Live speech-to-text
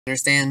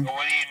Understand? What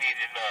do you need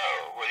to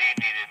know? What do you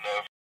need to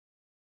know?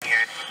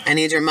 I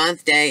need your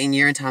month, day, and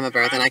year and time of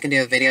birth, and I can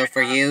do a video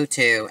for you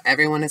too.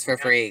 Everyone is for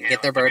free.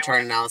 Get their birth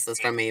chart analysis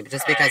from me,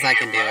 just because I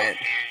can do it.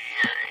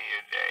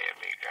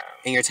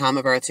 And your time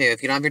of birth too.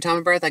 If you don't have your time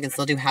of birth, I can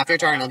still do half your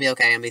chart and it'll be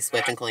okay and be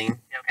swift and clean.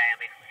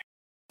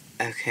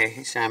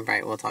 Okay, shine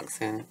bright. We'll talk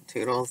soon.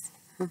 Toodles.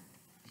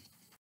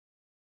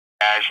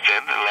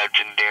 Dashton, the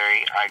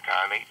legendary,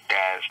 iconic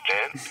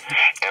Dashton.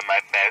 And my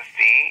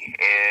bestie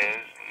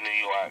is New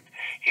York.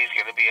 He's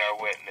going to be our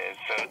witness.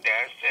 So,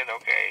 Dashton,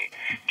 okay.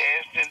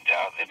 Dashton,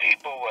 tell the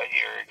people what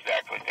you're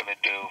exactly going to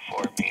do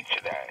for me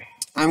today.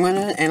 I'm going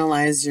to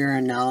analyze your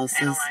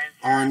analysis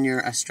on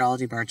your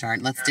astrology birth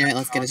chart. Let's do it.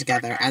 Let's get it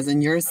together. As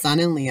in your sun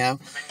in Leo.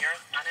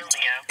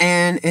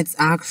 And it's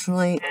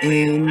actually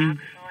in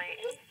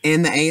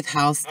the 8th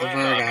house of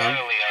Virgo. I'm a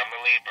Libra.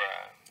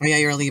 Oh yeah,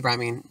 you're a Libra, I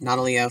mean, not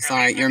a Leo,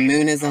 sorry. Your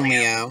moon is in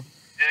Leo.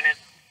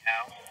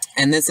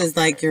 And this is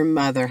like your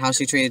mother, how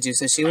she treated you.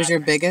 So she was your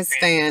biggest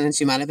fan, and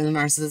she might have been a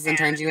narcissist and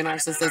turned you a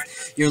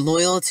narcissist. You're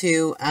loyal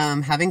to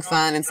having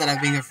fun instead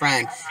of being a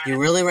friend. You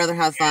really rather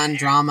have fun,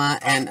 drama,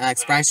 and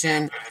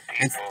expression,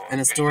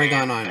 and a story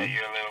going on. You're a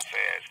little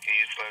fast. Can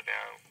you slow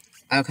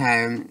down?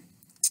 Okay.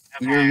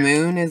 Your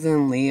moon is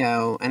in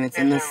Leo, and it's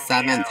in the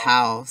 7th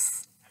house.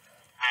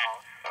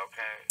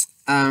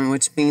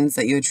 Which means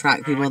that you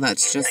attract people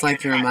that's just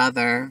like your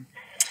mother,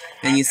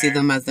 and you see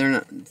them as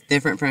they're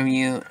different from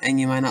you, and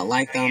you might not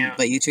like them,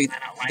 but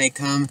they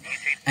come,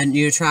 and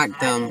you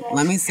attract them.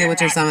 Let me see what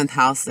your 7th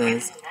house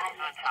is.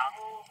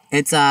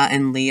 It's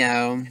in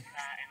Leo.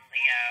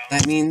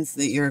 That means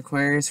that you're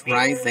Aquarius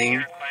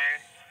rising,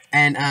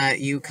 and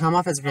you come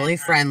off as really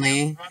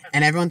friendly,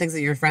 and everyone thinks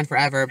that you're a friend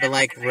forever, but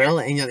like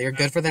really, you're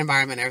good for the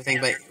environment and everything,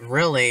 but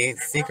really,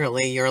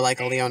 secretly, you're like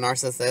a Leo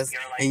narcissist,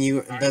 and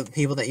the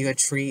people that you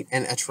treat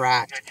and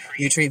attract,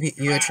 you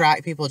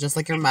attract people just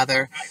like your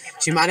mother.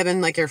 She might have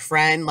been like your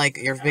friend, like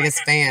your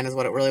biggest fan is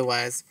what it really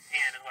was.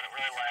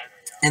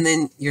 And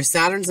then your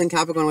Saturn's in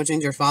Capricorn, which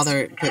means your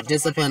father put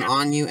discipline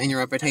on you and your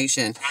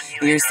reputation.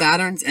 And your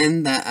Saturn's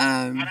in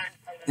the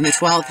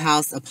 12th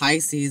house of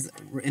Pisces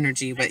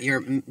energy, but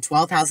your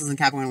 12th house is in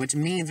Capricorn, which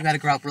means you got to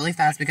grow up really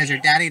fast because your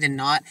daddy did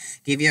not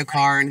give you a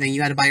car, and then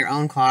you had to buy your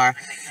own car,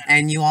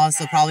 and you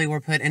also probably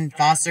were put in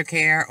foster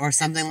care or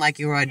something, like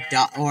you were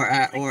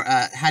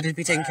had to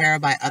be taken care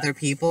of by other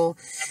people,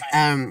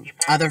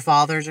 other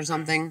fathers or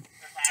something,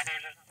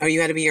 or you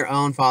had to be your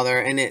own father,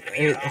 and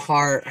it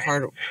hard.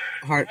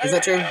 Is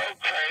that true?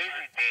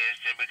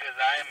 Because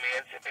I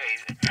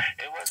emancipated.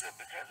 It wasn't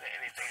because of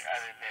anything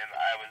other than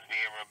I was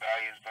being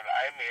rebellious, but I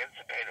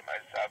emancipated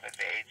myself at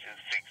the age of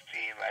 16.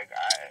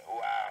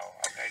 Wow.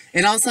 Okay.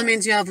 It also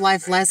means you have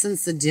life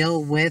lessons to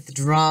deal with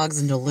drugs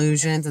and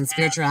delusions and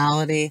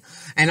spirituality,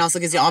 and also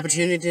gives you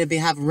opportunity to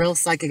have real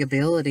psychic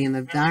ability in the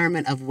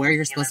environment of where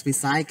you're supposed to be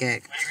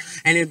psychic.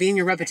 And it would be in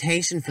your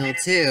reputation field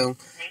too,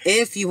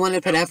 if you want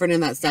to put effort in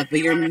that stuff. But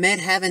your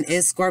midheaven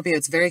is Scorpio.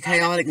 It's very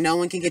chaotic. No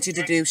one can get you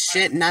to do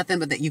shit, nothing,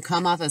 but that you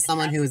come off as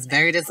someone who is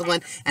very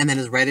disciplined and then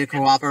is ready to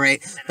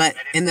cooperate. But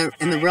in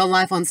the real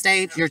life on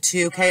stage, you're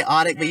too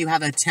chaotic, but you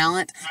have a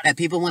talent that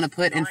people want to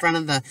put in front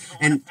of a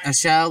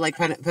show, like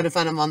put in front of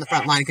them on the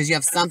front line, because you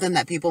have something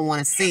that people want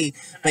to see,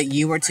 but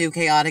you are too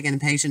chaotic and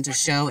impatient to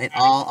show it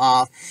all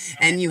off.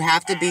 And you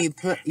have to be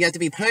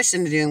pushed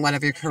into doing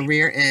whatever your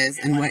career is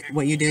and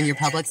what you do in your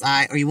public's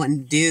eye, or you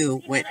wouldn't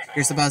do what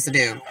you're supposed to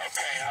do.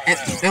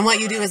 And what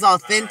you do is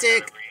authentic. I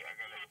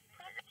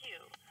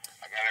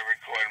gotta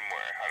record more.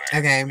 Hold on.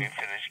 Okay. Let me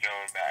finish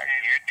going back.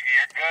 You're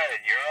good.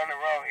 You're on the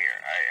roll here.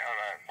 All right, hold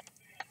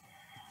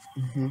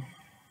on.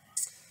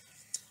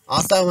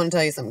 Also, I want to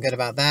tell you something good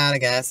about that, I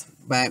guess.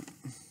 But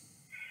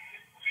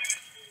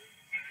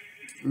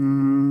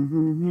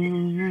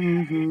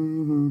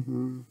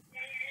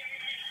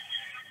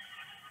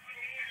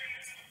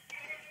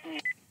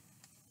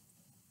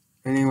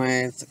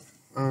anyways,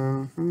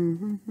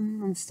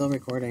 I'm still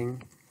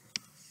recording.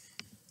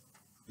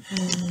 I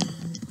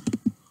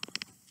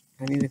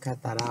need to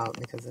cut that out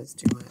because it's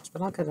too much,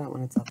 but I'll cut it out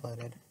when it's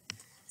uploaded.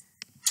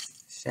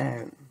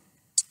 Shit.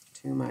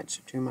 Too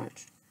much.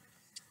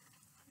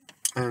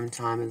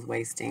 Time is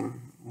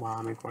wasting while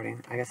I'm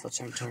recording. I guess I'll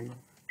check turn.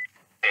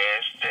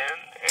 Dashton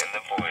and the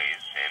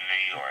boys in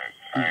New York.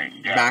 All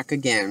right, back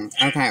again.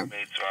 Okay. May 12th,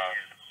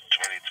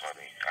 2020.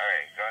 All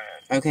right, go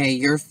ahead. Okay,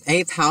 your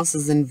 8th house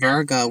is in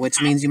Virgo,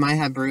 which means you might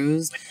have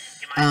bruised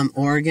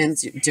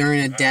organs during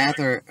a death,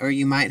 or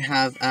you might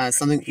have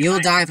something.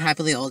 You'll die of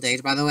happily old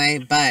age, by the way,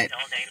 but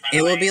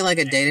it will be like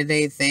a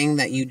day-to-day thing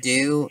that you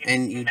do,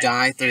 and you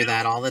die through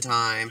that all the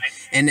time.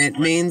 And it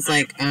means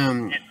like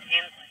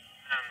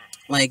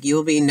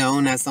you'll be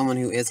known as someone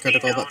who is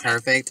critical but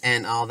perfect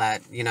and all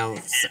that,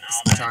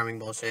 charming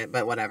bullshit,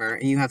 but whatever.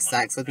 And you have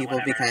sex with people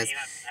because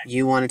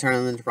You want to turn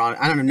them into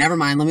product. I don't know. Never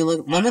mind. Let me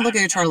look at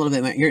your chart a little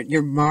bit more.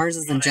 Your Mars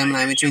is in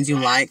Gemini, which means you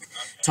like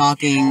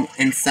talking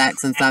and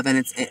sex and stuff, and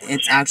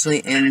it's actually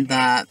in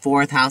the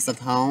 4th house of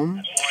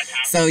home.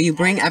 So you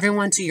bring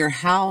everyone to your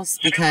house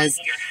because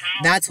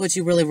that's what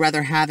you really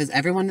rather have, is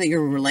everyone that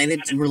you're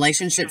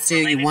relationships to.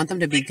 You want them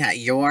to be at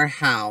your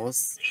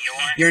house.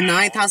 Your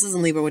 9th house is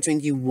in Libra, which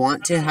means you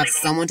want to have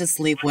someone to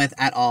sleep with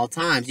at all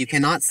times. You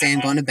cannot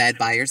stand going to bed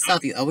by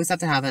yourself. You always have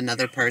to have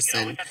another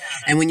person.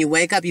 And when you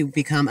wake up, you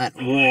become at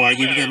war.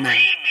 You become mad.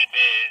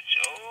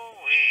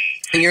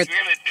 And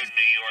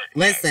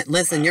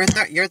listen, your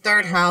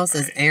 3rd house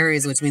is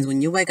Aries, which means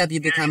when you wake up, you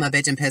become a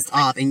bitch and pissed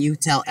off, and you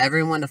tell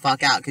everyone to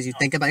fuck out because you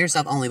think about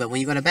yourself only. But when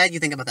you go to bed, you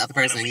think about the other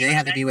person, and they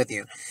have to be with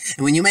you.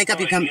 And when you wake up,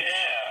 you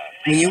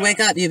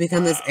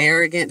become this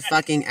arrogant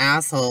fucking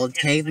asshole,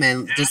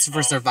 caveman, just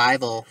for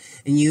survival.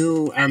 And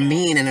you are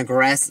mean and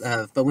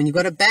aggressive. But when you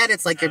go to bed,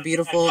 it's like you're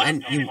beautiful,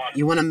 and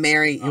you want to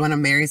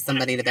marry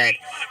somebody to bed.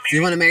 So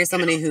you want to marry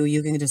somebody who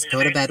you can just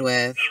go to bed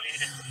with.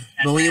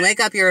 But when you wake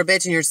up, you're a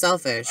bitch and you're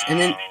selfish. And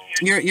then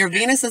your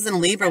Venus is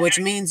in Libra, which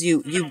means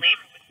you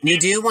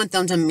do want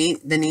them to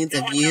meet the needs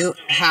of you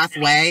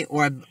halfway,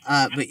 or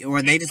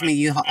they just meet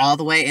you all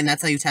the way, and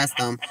that's how you test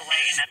them.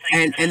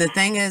 And the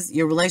thing is,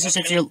 your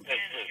relationships,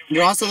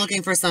 you're also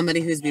looking for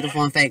somebody who's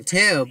beautiful and fake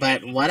too,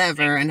 but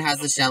whatever, and has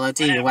the shallow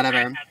tea or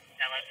whatever.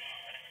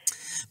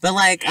 But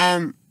like,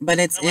 but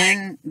it's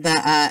in the,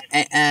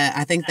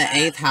 I think the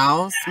 8th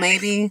house,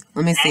 maybe.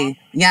 Let me see.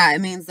 Yeah,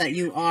 it means that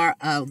you are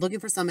looking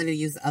for somebody to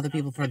use other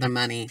people for their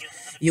money.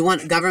 You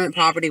want government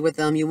property with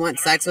them. You want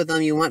sex with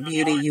them. You want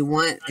beauty. You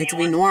want it to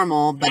be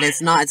normal, but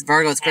it's not. It's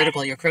Virgo. It's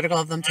critical. You're critical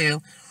of them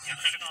too.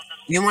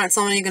 You want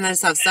someone you can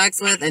just have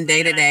sex with and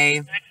day to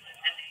day,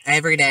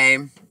 every day.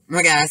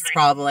 I guess,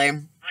 probably.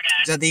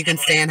 That you can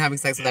stand having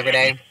sex with every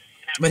day.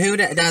 But who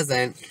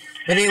doesn't?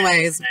 But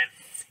anyways,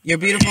 you're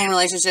beautiful in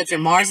relationships. Your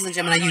Mars is in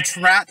Gemini. You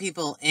trap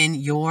people in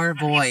your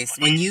voice.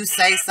 When you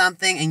say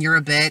something and you're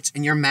a bitch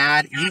and you're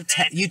mad,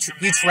 you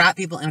trap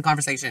people in a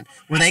conversation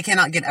where they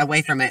cannot get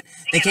away from it.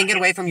 They can't get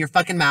away from your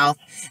fucking mouth.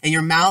 And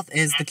your mouth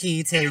is the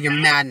key to your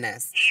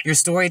madness. Your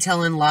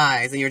storytelling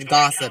lies and your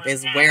gossip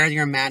is where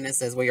your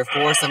madness is, where your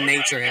force of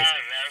nature is.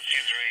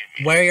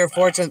 Where your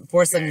force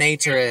of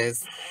nature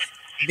is.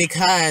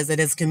 Because it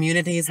is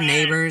communities,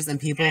 neighbors, and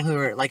people who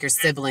are like your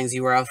siblings.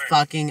 You are a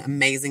fucking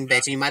amazing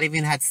bitch. And you might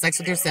even had sex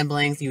with your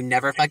siblings. You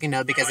never fucking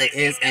know because it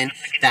is in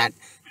that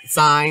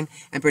sign.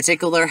 And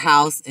particular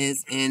house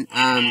is in,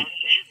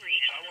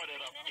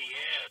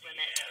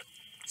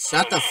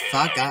 shut the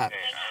fuck up.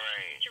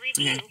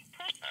 Okay.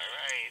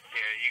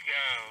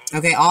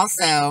 Okay,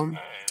 also,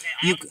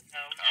 you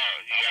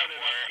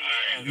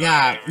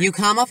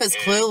come off as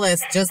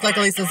clueless, just like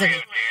Alisa said.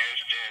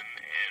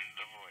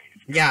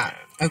 Yeah.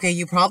 Okay,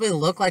 you probably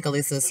look like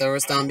Alisa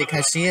Silverstone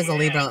because she is a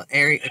Libra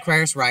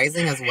Aquarius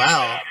rising as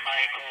well.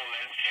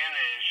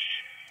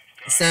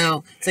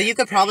 So you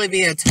could probably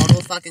be a total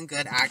fucking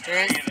good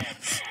actress.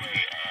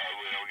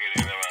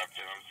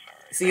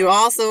 So you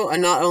also are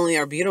not only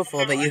are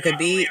beautiful, but you could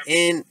be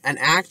in an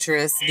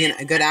actress, being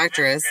a good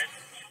actress.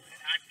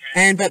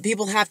 But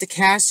people have to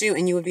cast you,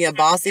 and you would be a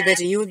bossy bitch,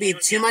 and you would be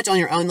too much on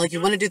your own. Like, you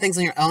want to do things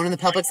on your own in the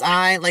public's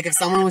eye. Like, if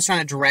someone was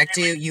trying to direct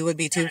you, you would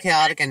be too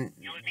chaotic and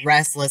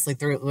ruthlessly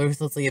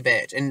a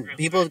bitch. And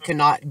people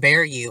cannot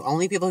bear you.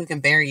 Only people who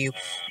can bear you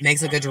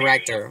makes a good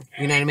director.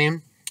 You know what I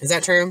mean? Is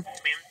that true?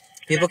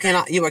 People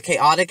cannot, you are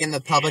chaotic in the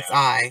public's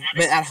eye,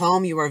 but at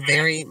home you are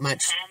very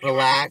much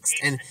relaxed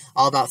and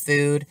all about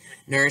food,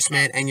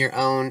 nourishment, and your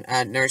own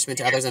nourishment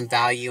to others and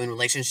value and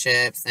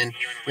relationships, and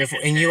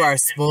you are a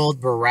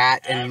spoiled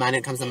brat and when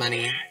it comes to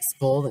money.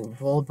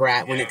 Spoiled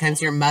brat. When it comes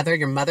to your mother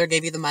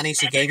gave you the money,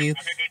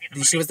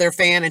 she was their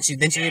fan, and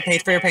then she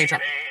paid for your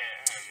patron.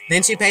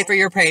 Then she paid for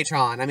your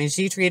patron. I mean,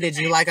 she treated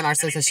you like a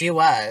narcissist, she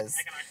was.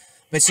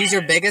 But she's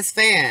your biggest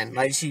fan,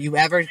 like you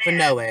ever could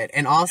know it.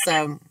 And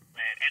also,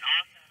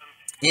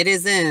 it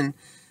is in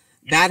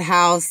that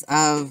house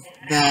of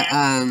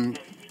the,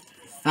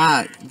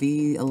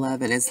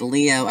 V11. It's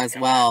Leo as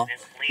well,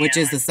 which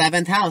is the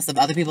 7th house of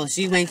other people.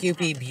 She make you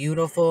be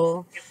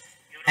beautiful,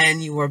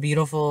 and you were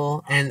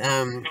beautiful, and,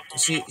 I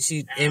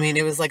mean,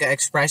 it was like an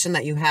expression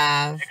that you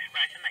have.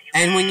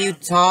 And when you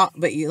talk,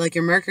 but like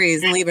your Mercury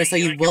is in Libra, so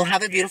you will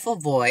have a beautiful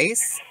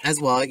voice as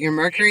well. Your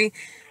Mercury,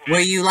 where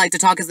you like to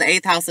talk, is the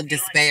 8th house of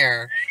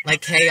despair,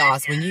 like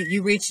chaos. When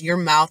you reach your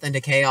mouth into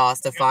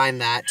chaos to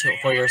find that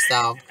for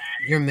yourself.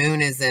 Your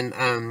moon is in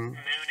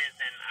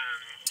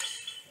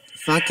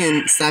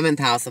fucking 7th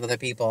house of other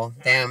people.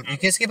 Damn, you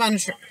just keep on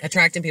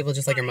attracting people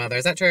just like your mother.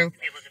 Is that true?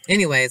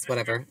 Anyways,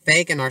 whatever.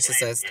 Fake and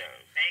narcissist.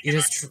 You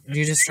just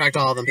attract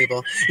all of them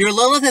people. Your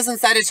Lilith is in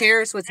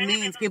Sagittarius, which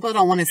means people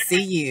don't want to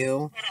see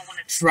you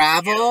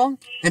travel,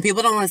 and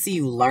people don't want to see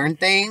you learn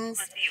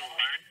things.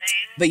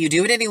 But you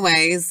do it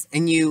anyways,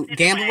 and you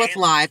gamble with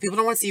life. People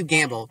don't want to see you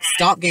gamble.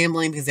 Stop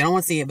gambling because they don't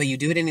want to see it, but you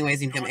do it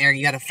anyways. You become arrogant.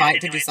 You got to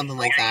fight to do something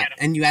like that.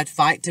 And you have to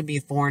fight to be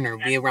a foreigner,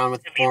 be around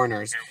with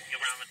foreigners.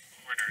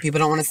 People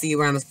don't want to see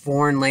you around with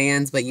foreign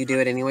lands, but you do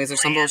it anyways or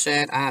some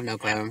bullshit. I have no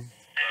clue.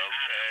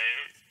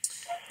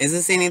 Is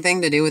this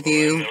anything to do with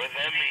you? What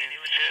that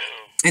means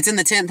too. It's in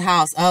the 10th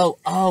house. Oh,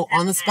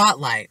 on the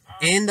spotlight.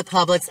 In the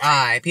public's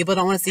eye. People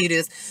don't want to see you do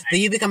this. But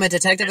you become a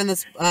detective in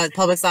the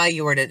public's eye.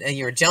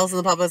 You're jealous in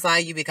the public's eye.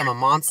 You become a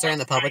monster in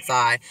the public's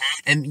eye.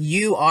 And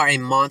you are a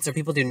monster.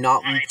 People do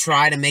not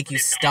try to make you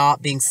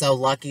stop being so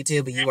lucky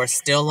too, but you are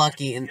still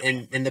lucky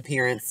in the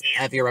appearance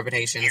of your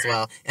reputation as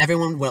well.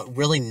 Everyone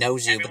really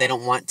knows you, but they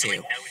don't want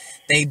to.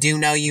 They do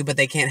know you, but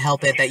they can't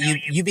help it. That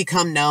you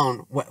become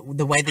known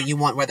the way that you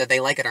want, whether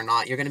they like it or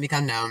not. You're going to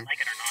become known.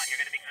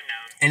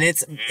 And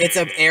it's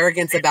an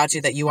arrogance about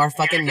you that you are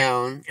fucking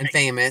known and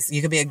famous.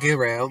 You could be a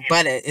guru,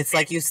 but it's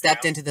like you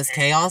stepped into this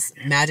chaos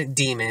magic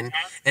demon,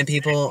 and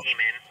people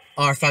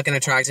are fucking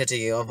attracted to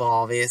you,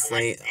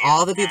 obviously.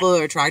 All the people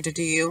who are attracted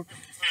to you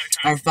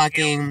are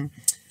fucking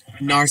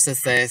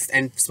narcissists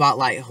and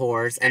spotlight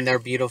whores, and they're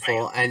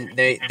beautiful, and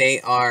they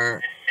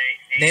are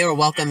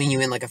welcoming you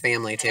in like a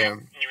family,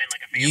 too.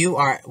 You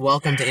are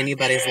welcome to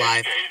anybody's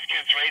life.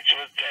 Rachel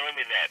was telling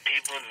me that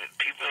people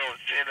don't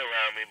sit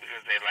around me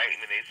because they like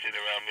me. They sit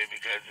around me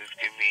because it's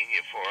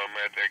convenient for them,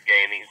 or they're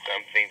gaining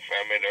something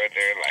from it, or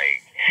they're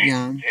like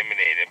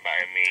intimidated by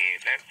me.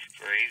 That's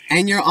crazy.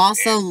 And you're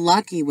also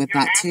lucky with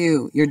that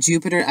too. Your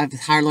Jupiter of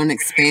higher learning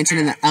expansion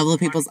in the other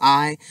people's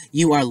eye.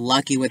 You are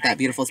lucky with that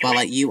beautiful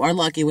spotlight. You are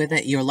lucky with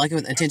it. You're lucky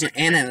with attention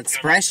and an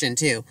expression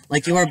too.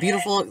 Like you are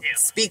beautiful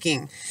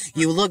speaking.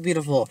 You look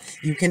beautiful.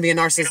 You can be a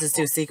narcissist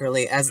too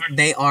secretly, as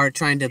they are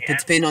trying to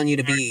depend on you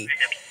to be.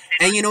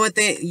 And you know what?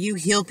 You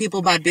heal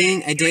people by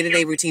being a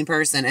day-to-day routine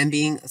person and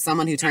being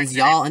someone who turns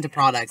y'all into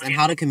products, and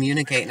how to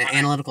communicate in an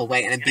analytical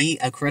way and be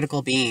a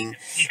critical being.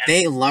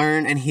 They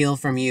learn and heal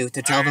from you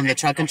to tell them the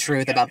truth and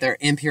truth about their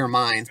impure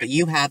minds. But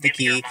you have the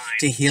key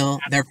to heal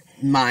their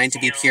mind to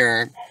be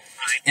pure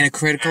in a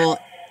critical,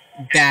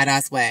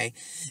 badass way.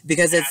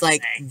 Because it's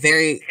like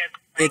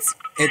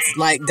it's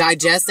like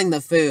digesting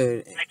the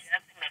food.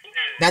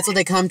 That's what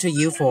they come to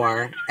you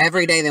for.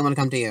 Every day they want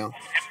to come to you.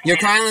 Your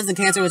Chiron is in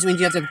Cancer, which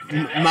means you have to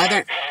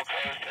mother.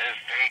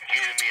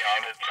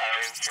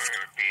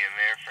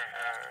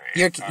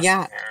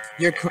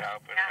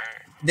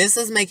 This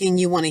is making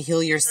you want to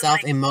heal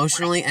yourself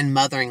emotionally and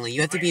motheringly. You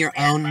have to be your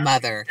own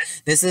mother.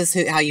 This is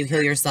how you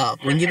heal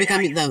yourself. When you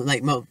become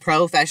the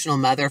professional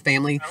mother,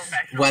 family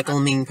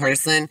welcoming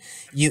person,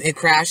 it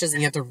crashes,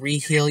 and you have to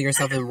re-heal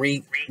yourself and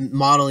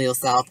remodel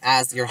yourself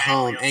as your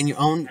home and your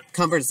own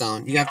comfort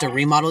zone. You have to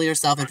remodel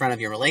yourself in front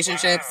of your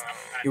relationships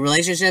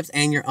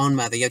and your own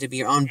mother. You have to be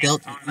your own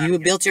you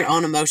built your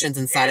own emotions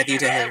inside of you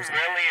to heal yourself.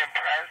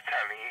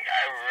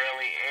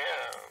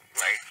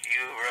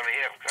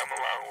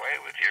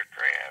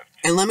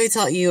 And let me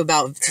tell you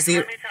about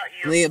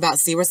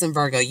Taurus and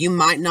Virgo. You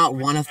might not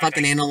want a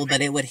fucking animal, but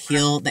it would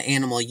heal the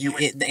animal.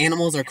 The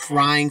animals are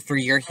crying for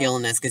your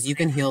healness, because you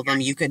can heal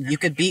them. You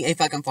could be a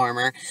fucking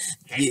farmer.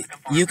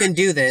 You can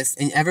do this,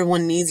 and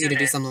everyone needs you to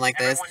do something like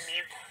this.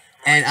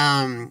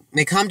 And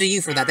they come to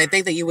you for that. They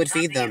think that you would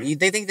feed them.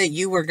 They think that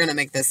you were going to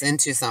make this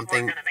into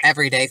something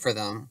every day for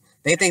them.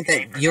 They think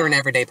that you're an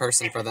everyday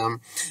person for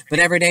them. But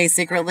every day,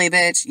 secretly,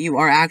 bitch, you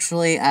are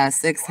actually a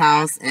 6th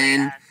house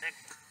in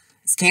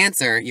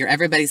Cancer. You're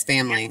everybody's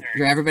family.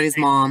 You're everybody's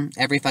mom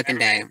every fucking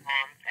day.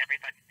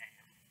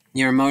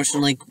 You're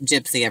emotionally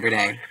gypsy every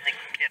day.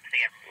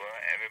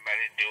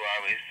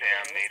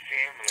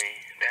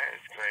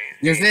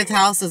 Your 5th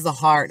house is the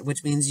heart,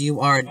 which means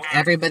you are you're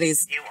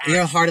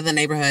the heart of the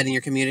neighborhood and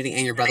your community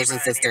and your brothers and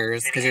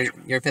sisters, because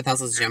your 5th house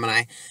is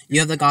Gemini.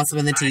 You have the gossip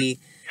and the tea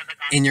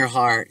in your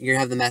heart. You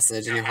have the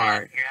message in your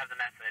heart.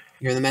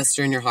 You're the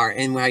messenger in your heart,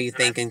 and how you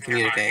think and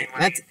communicate.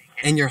 That's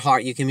in your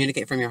heart. You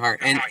communicate from your heart.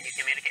 And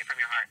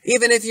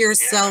even if you're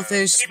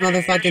selfish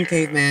motherfucking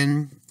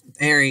caveman,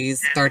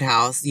 Aries, 3rd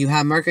house, you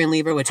have Mercury and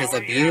Libra, which is a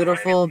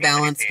beautiful,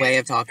 balanced way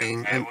of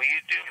talking and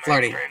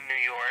flirting.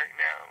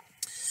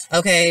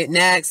 Okay,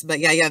 next. But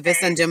yeah, you have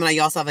Vista and Gemini.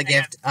 You also have a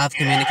gift of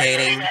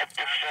communicating. You have to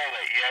fill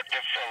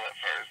it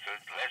first. So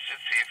let's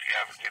just see if you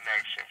have a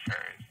connection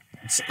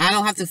first. I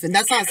don't have to.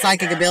 That's not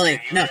psychic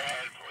ability. No.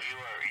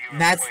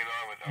 That's.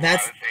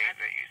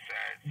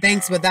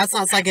 Thanks, but that's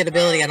not psychic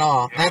ability at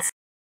all. That's.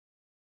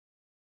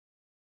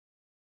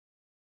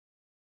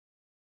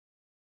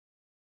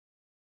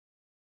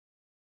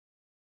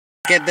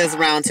 Get this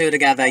round 2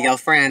 together, yo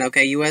friend.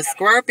 Okay, you a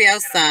Scorpio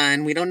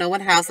sun. We don't know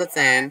what house it's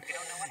in.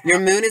 Your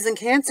moon is in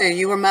Cancer.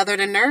 You were mothered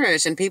and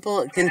nourished, and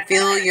people can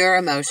feel your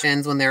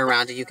emotions when they're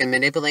around you. You can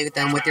manipulate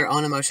them with your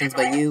own emotions,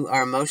 but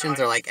our emotions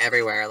are like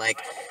everywhere.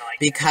 Like,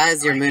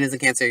 because your moon is in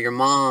Cancer, your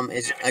mom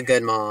is a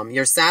good mom.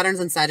 Your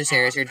Saturn's in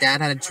Sagittarius. Your dad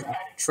had to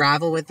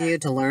travel with you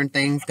to learn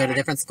things, go to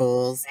different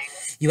schools.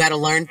 You had to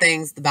learn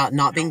things about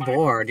not being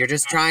bored. You're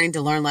just trying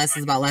to learn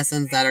lessons about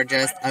lessons that are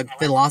just a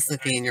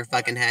philosophy in your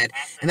fucking head.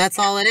 And that's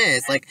all it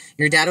is. Like,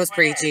 your dad was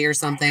preachy or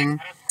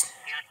something.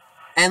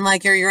 And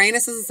like your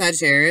Uranus is a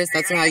Sagittarius,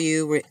 that's how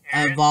you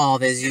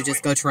evolve, is you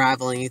just go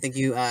traveling. You think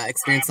you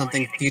experience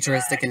something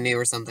futuristic and new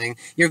or something.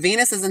 Your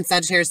Venus is in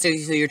Sagittarius too,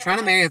 so you're trying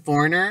to marry a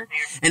foreigner,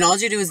 and all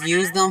you do is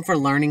use them for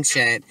learning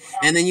shit.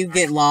 And then you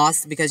get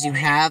lost because you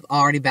have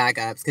already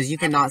backups, because you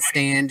cannot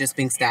stand just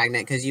being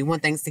stagnant, because you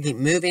want things to keep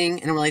moving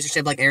in a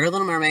relationship. Like Ariel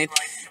Little Mermaid,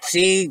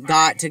 she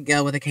got to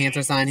go with a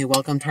Cancer sign who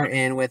welcomed her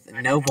in with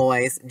no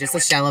voice, just a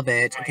shallow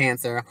bitch,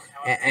 Cancer,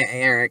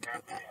 Eric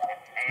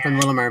from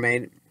Little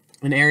Mermaid.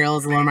 And Ariel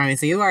is a Little Mermaid.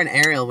 So you are an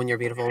Ariel when you're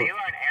beautiful.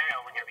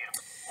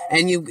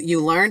 And you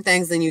learn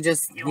things, and you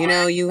just, you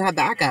know, you have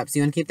backups.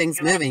 You want to keep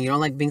things moving. You don't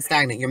like being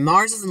stagnant. Your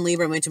Mars is in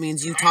Libra, which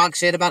means you talk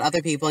shit about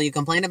other people. You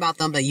complain about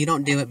them, but you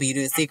don't do it. But you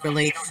do it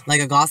secretly,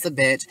 like a gossip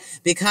bitch,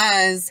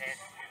 because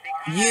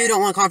you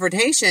don't want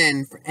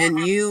confrontation. And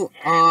you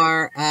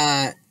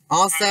are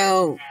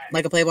also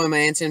like a Playboy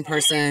Mansion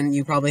person.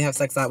 You probably have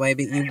sex that way,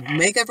 but you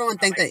make everyone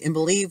think that and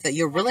believe that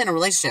you're really in a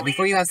relationship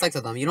before you have sex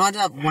with them. You don't have to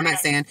have one night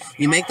stand.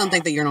 You make them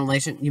think that you're in a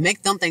relationship. You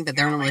make them think that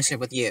they're in a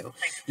relationship with you.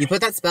 You put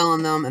that spell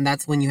on them, and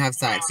that's when you have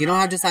sex. You don't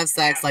have to just have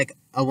sex like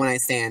a one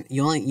night stand.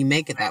 You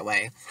make it that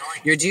way.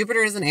 Your Jupiter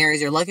is in Aries.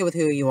 You're lucky with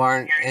who you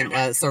are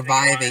and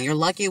surviving. You're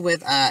lucky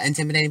with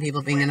intimidating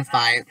people, being in a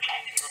fight.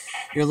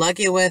 You're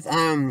lucky with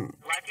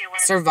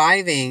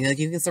surviving. Like,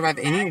 you can survive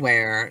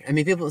anywhere. I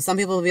mean, some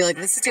people will be like,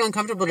 this is too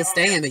uncomfortable to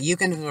stay in, but you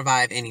can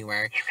survive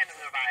anywhere.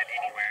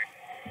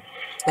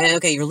 And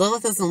okay, your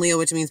Lilith is in Leo,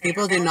 which means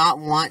people do not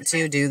want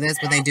to do this,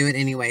 but they do it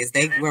anyways.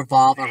 They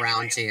revolve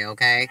around you,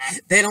 okay?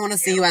 They don't want to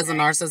see you as a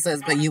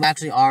narcissist, but you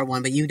actually are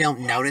one, but you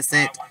don't notice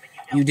it.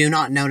 You do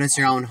not notice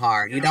your own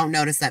heart. You don't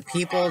notice that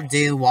people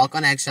do walk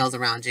on eggshells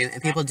around you,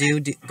 and people do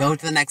go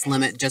to the next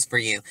limit just for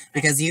you,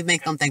 because you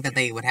make them think that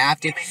they would have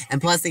to, and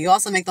plus you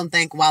also make them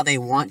think, wow, they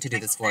want to do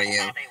this for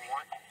you,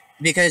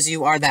 because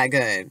you are that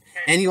good.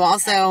 And you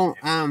also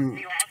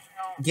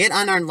get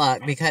unearned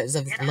luck because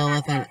of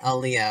Lilith and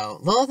Leo.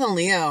 Lilith and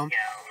Leo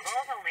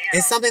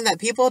is something that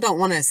people don't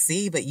want to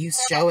see, but you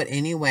show it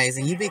anyways,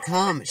 and you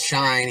become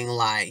shining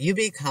light. You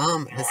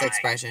become this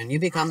expression. You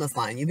become this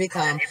line. You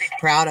become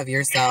proud of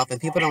yourself,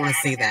 and people don't want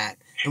to see that.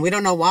 And we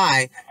don't know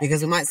why,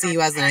 because we might see you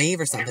as naive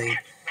or something.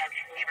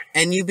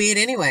 And you be it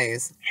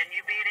anyways.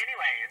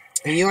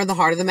 And you are the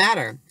heart of the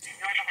matter.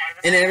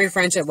 In every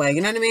friendship way.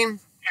 You know what I mean?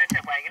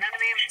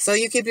 So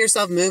you keep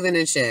yourself moving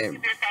and shit.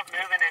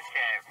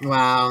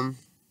 Wow.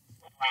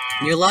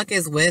 Your luck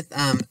is with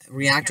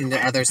reacting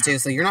to others too,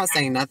 so you're not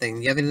saying nothing.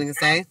 Do you have anything to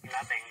say?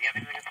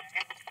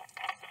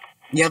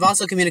 You have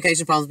also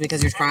communication problems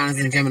because your Crown is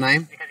in Gemini.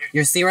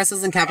 Your Ceres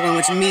is in Capricorn,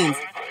 which means,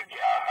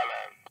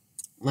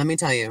 let me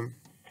tell you.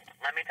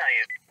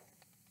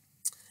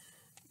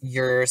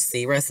 Your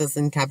Ceres is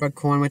in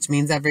Capricorn, which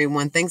means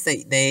everyone thinks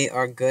that they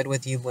are good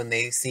with you when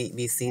they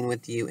be seen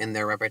with you in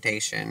their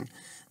reputation.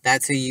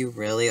 That's who you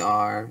really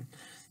are.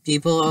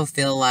 People will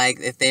feel like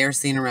if they are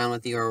seen around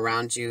with you or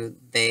around you,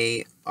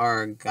 they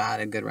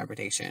got a good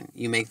reputation.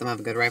 You make them have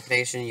a good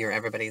reputation. You're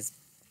everybody's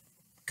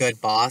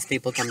good boss.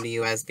 People come to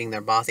you as being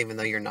their boss, even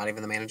though you're not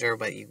even the manager,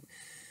 but you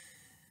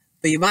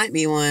might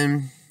be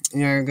one.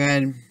 You're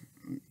good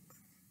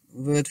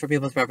for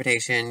people's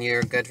reputation.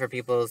 You're good for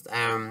people's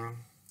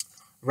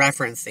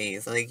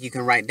references. Like, you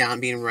can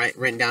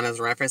written down as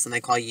a reference, and they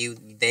call you.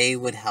 You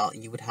would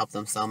help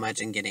them so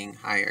much in getting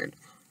hired,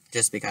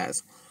 just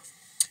because.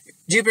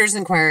 Jupiter's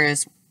in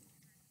Aquarius.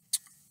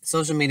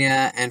 Social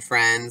media and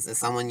friends is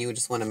someone you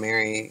just want to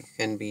marry.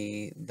 Can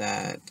be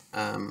that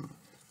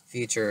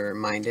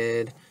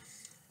future-minded,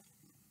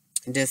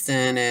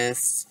 distant,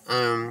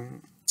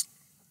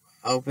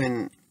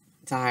 open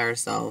to higher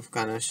self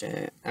kind of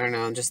shit. I don't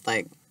know, just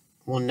like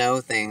will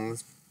know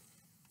things,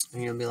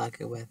 and you'll be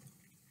lucky with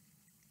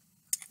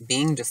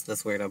being just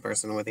this weirdo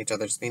person with each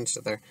other, just being each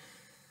other.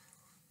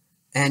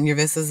 And your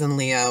Vis is in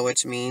Leo,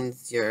 which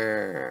means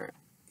your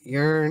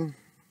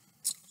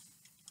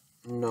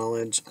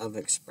knowledge of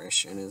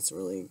expression is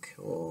really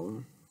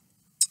cool.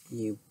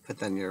 You put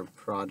that in your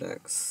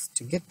products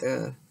to get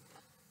the...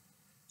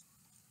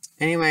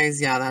 Anyways,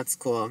 yeah, that's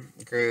cool.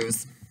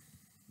 Grooves.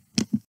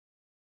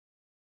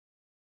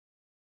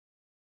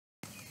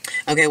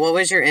 Okay, what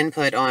was your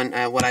input on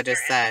what I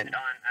just said?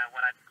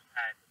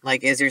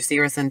 Like, is your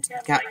Ceres and... You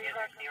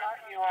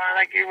are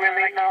like you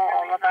really know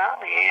all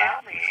about me.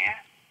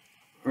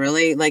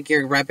 Really? Like,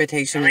 your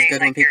reputation is good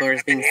when people are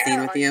being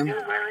seen with you? You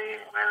really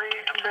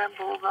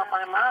bamboozled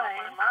my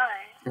mind.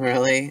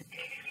 Really?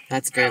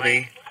 That's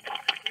groovy.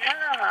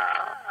 Yeah.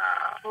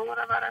 Who would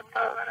have ever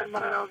thought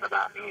somebody knows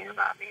about me?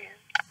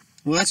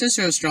 Well, that's just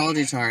your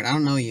astrology chart. I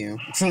don't know you.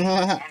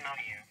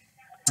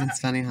 That's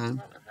funny, huh?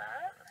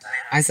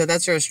 I said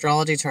that's your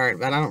astrology chart,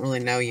 but I don't really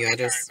know you. I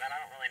just...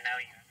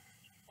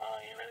 Oh,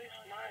 you're really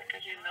smart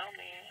because you know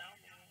me.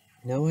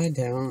 No, I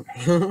don't.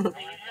 You have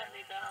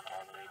me down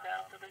all the way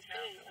down to the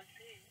sea.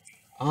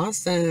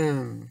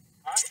 Awesome.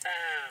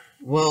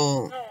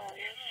 Well, Oh,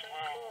 you're so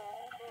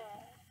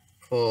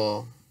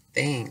cool. cool.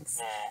 Thanks.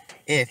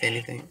 If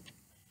anything.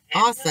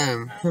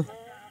 Awesome.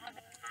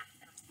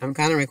 I'm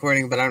kind of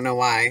recording, but I don't know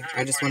why.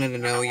 I just wanted to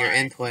know your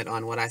input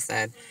on what I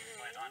said.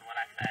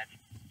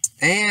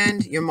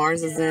 And your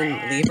Mars is in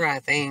Libra, I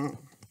think.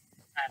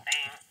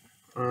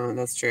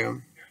 That's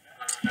true.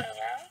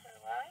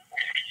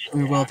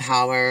 Your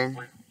willpower.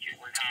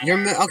 Your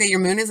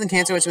moon is in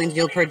Cancer, which means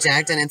you'll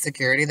project an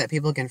insecurity that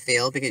people can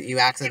feel because you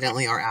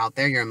accidentally are out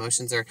there. Your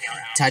emotions are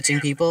touching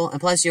people. And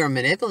plus, you're a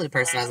manipulative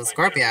person as a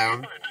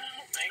Scorpio.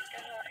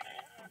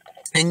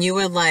 And you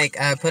would, like,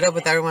 put up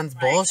with everyone's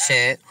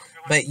bullshit,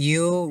 but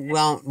you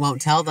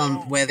won't tell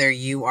them whether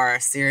you are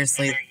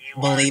seriously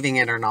believing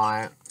it or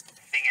not.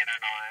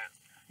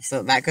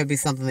 So that could be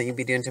something that you'd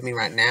be doing to me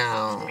right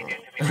now.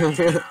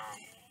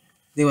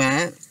 Do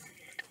what?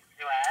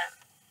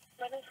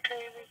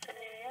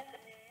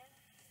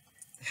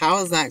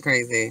 How is that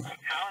crazy?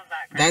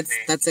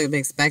 That's to be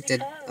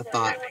expected, a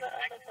thought.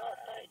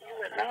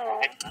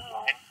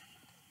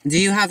 Do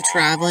you have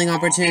traveling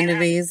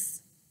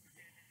opportunities?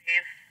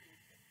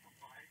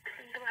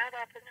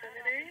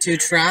 To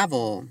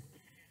travel.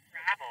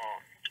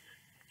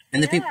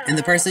 And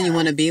the person you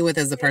want to be with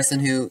is the person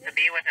who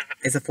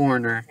is a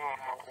foreigner.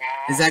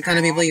 Is that kind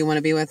of people you want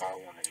to be with? You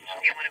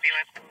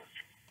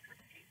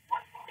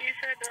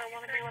said that I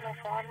want to be with a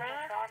foreigner?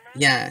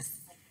 Yes.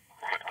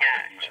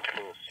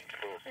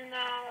 No,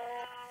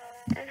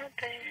 I don't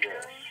think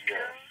so.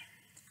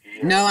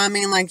 No, I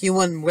mean, like, you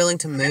weren't willing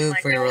to move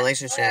for your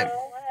relationship. I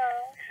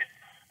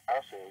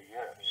said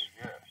yes.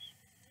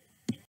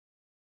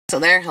 So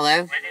there,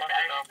 hello?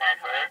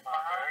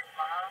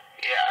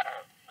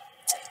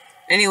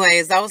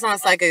 Anyways, that was not a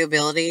psychic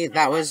ability.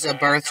 That was a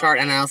birth chart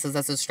analysis.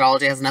 That's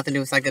astrology. It has nothing to do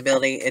with psychic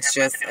ability. It's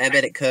just, I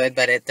bet it could,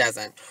 but it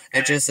doesn't.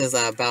 It just is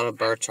about a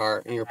birth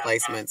chart and your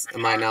placements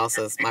and my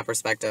analysis, my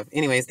perspective.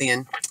 Anyways, the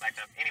end.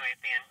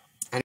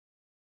 I know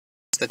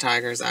the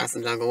tiger's ass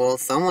in jungle. Well,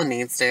 someone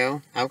needs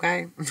to.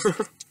 Okay. Here, I had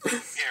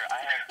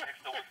sex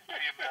with a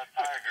female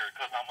tiger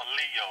because I'm a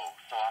Leo,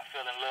 so I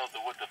fell in love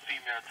with the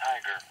female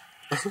tiger.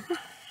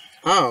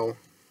 Oh,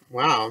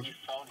 wow. He's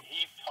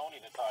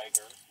Tony the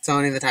tiger.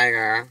 Tony the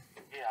tiger.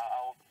 Yeah,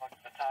 I was fucking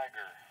the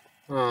tiger.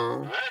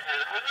 Oh.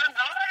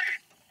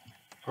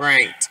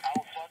 Right. I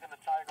was fucking the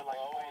tiger like,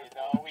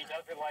 no, he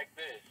does it like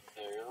this.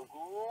 They're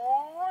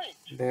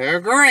great. They're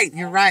great.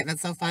 You're right.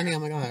 That's so funny. Oh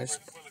my gosh. I was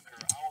fucking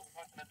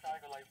the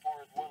tiger like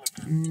Forrest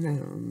Whitaker.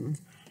 No.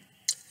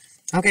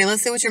 Okay,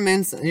 let's see what your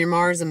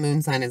Mars and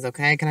moon sign is,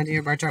 okay? Can I do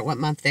your birth chart? What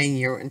month, day,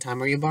 year, and time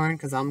were you born?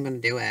 Because I'm going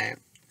to do it.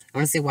 I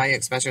want to see why you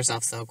express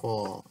yourself so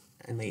cool.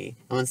 I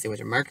want to see what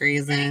your Mercury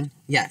is in.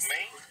 Yes. Me?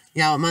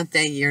 Yeah, what month,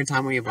 day, year, and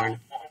time were you born?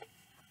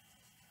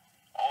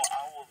 I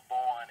was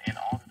born in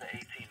August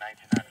 18,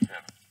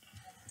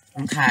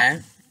 1997.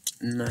 Okay.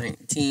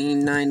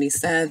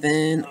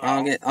 1997.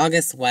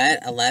 August what?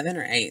 11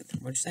 or 8th?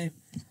 What'd you say?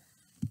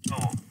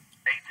 Oh,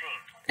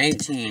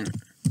 18.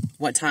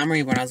 What time were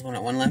you born? I was born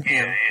at 1:11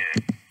 p.m.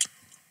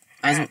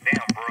 Yeah. Damn,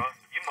 bro.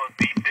 You must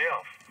be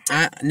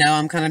deaf. No,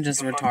 I'm kind of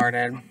just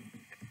retarded.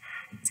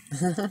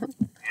 Oh,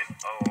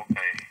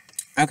 okay.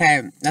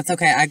 Okay, that's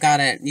okay. I got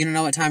it. You don't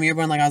know what time you were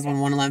born? Like I was born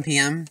 1:11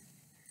 p.m.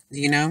 Do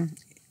you know? I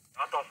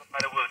thought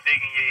somebody was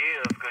digging your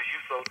ears because you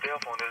so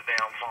deaf on this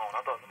damn phone.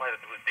 I thought somebody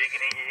was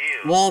digging in your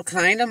ears. Well,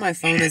 kind of. My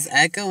phone is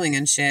echoing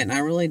and shit, and I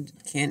really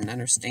can't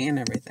understand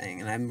everything.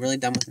 And I'm really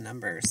done with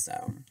numbers, so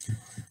I'm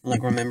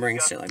like remembering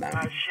shit like that. You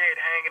got some shit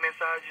hanging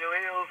inside your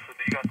ears? Or do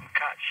you got some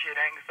cotton shit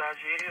hanging inside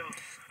your ears?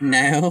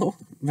 No,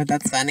 but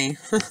that's funny.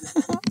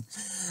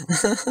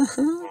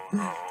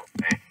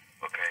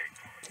 Okay.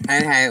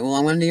 Okay, well,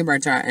 I'm going to do your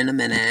birth chart in a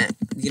minute.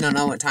 You don't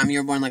know what time you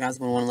were born? Like I was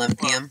born 1:11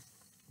 p.m.? You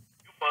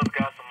must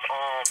got some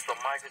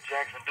Michael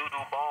Jackson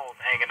doo-doo balls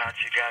hanging out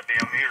your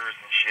goddamn ears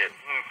and shit.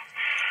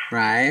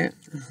 Right?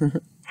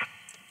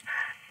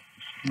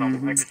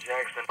 Some Michael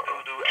Jackson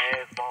doo-doo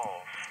ass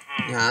balls.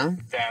 Yeah?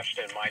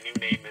 Dashton, my new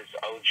name is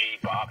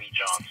OG Bobby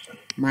Johnson.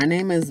 My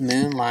name is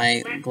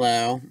Moonlight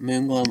Glow.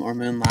 Moon Glow or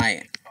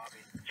Moonlight.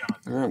 Bobby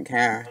Johnson. I don't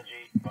care. OG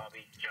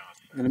Bobby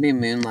Johnson. I'm going to be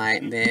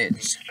Moonlight,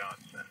 bitch. Johnson.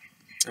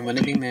 I'm going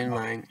to be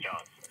Moonlight.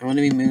 I want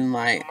to be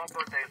Moonlight. My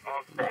birthday is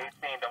August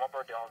 18th. My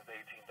birthday is August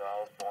 18th. I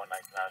was born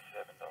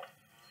 1997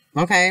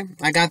 though. Okay,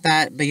 I got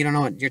that, but you don't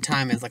know what your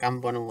time is. Like I'm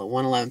born at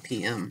 1:11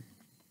 p.m.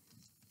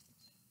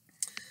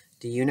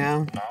 Do you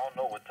know? I don't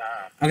know what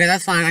time. Okay,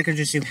 that's fine. I could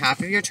just do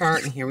half of your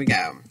chart, and here we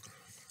go.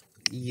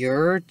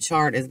 Your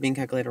chart is being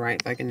calculated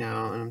right fucking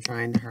now, and I'm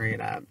trying to hurry it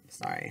up.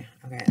 Sorry.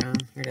 Okay,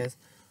 here it is.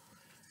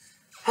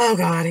 Oh,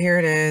 God, here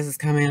it is. It's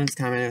coming, it's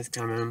coming, it's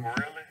coming.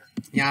 Really?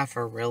 Yeah,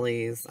 for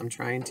reallys. I'm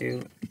trying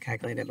to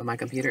calculate it, but my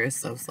computer is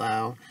so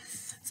slow.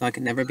 So I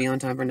can never be on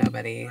time for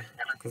nobody.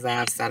 Because I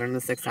have Saturn in the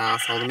 6th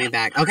house holding me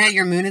back. Okay,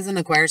 your moon is in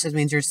Aquarius, which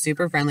means you're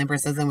super friendly and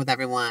persistent with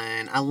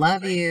everyone. I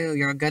love you.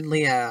 You're a good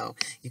Leo.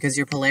 Because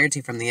you're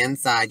polarity from the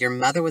inside. Your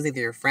mother was either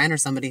your friend or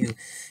somebody who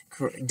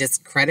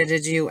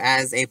discredited you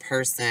as a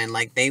person.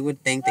 Like, they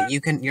would think that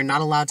you're not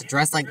allowed to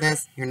dress like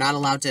this. You're not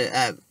allowed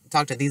to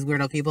talk to these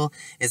weirdo people.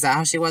 Is that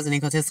how she was, an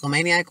egotistical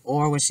maniac?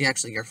 Or was she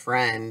actually your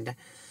friend?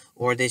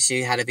 Or did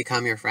she had to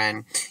become your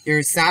friend?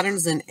 Your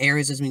Saturn's in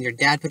Aries, which means your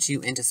dad put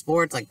you into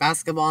sports like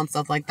basketball and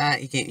stuff like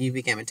that. You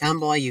became a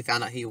tomboy. You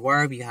found out who you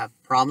were. But you have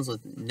problems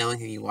with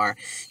knowing who you are.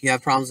 You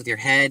have problems with your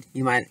head.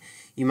 You might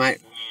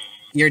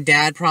Your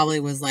dad probably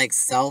was like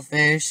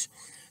selfish,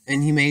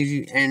 and he made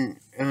you, and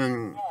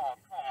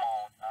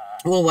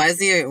well, was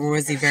he, or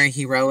was he very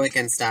heroic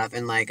and stuff,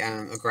 and like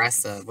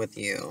aggressive with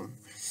you?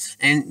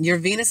 And your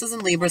Venus is in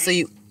Libra, so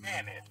you.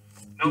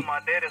 No, my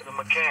dad is a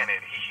mechanic.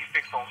 He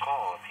fixes on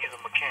cars. He's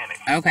a mechanic.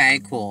 Okay,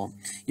 cool.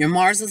 Your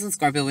Mars is in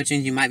Scorpio, which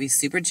means you might be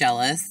super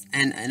jealous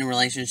and in a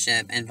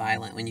relationship and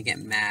violent when you get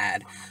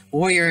mad,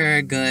 or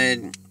you're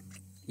good.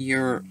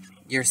 You're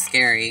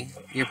scary.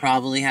 You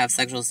probably have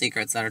sexual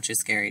secrets that are too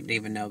scary to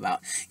even know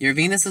about. Your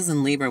Venus is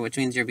in Libra, which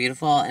means you're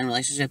beautiful in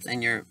relationships,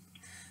 and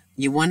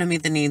you want to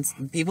meet the needs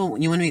people.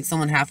 You want to meet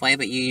someone halfway,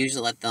 but you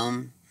usually let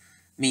them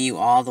meet you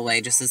all the way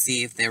just to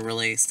see if they're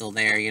really still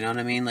there. You know what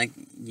I mean? Like,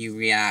 you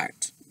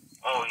react.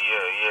 Oh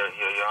yeah,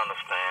 you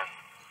understand.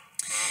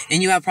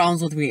 And you have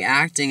problems with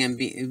reacting and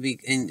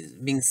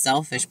being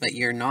selfish, but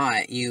you're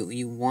not.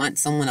 You want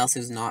someone else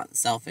who's not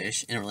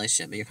selfish in a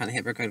relationship, but you're kind of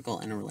hypocritical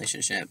in a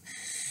relationship.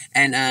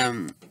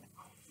 And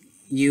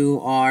you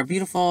are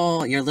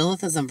beautiful. Your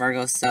Lilith is in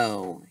Virgo,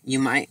 so you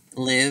might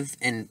live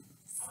in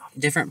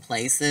different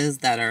places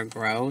that are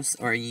gross,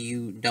 or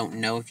you don't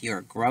know if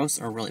you're gross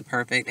or really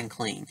perfect and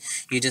clean.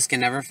 You just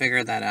can never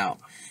figure that out.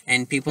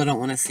 And people don't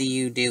want to see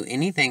you do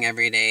anything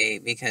every day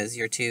because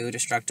you're too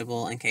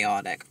destructible and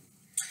chaotic.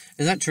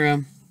 Is that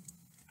true?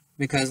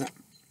 Because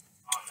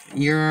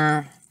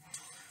you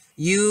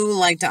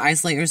like to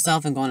isolate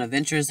yourself and go on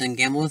adventures and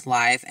gamble with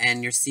life,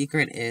 and your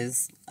secret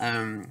is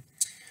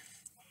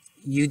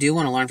you do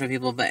want to learn from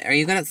people, but are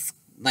you good at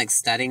like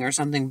studying or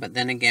something? But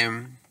then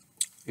again,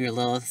 your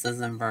Lilith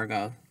is in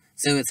Virgo,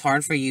 so it's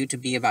hard for you to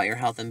be about your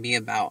health and be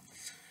about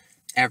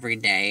every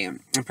day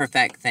and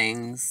perfect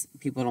things.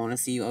 People don't want to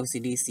see you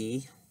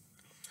OCDC,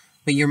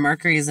 but your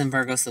Mercury is in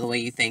Virgo, so the way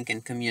you think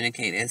and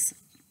communicate is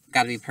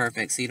got to be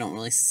perfect, so you don't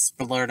really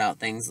blurt out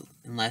things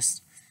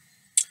unless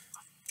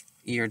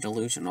you're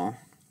delusional.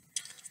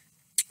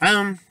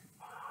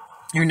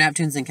 Your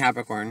Neptune's in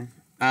Capricorn.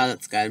 Oh,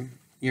 that's good.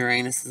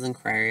 Uranus is in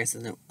Aquarius,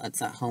 and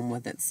it's at home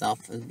with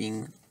itself as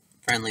being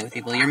friendly with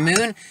people. Your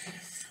moon's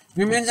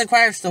in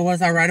Aquarius, so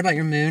was I right about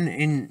your moon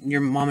and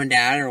your mom and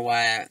dad, or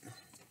what?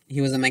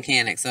 He was a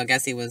mechanic, so I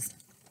guess he was.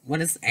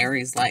 What is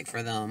Aries like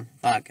for them?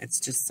 Fuck,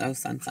 it's just so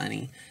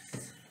sunshiny.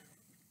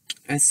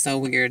 It's so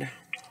weird.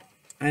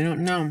 I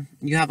don't know.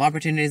 You have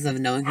opportunities of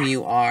knowing who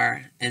you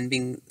are and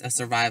being a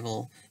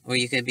survival, or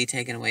you could be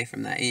taken away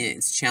from that.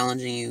 It's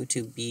challenging you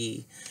to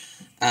be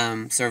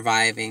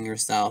surviving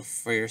yourself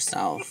for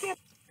yourself.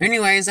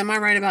 Anyways, am I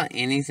right about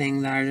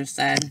anything that I just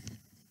said?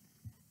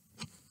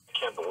 I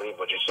can't believe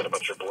what you said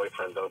about your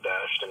boyfriend, though,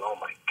 Dashton. Oh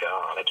my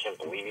god, I can't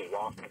believe he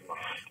lost his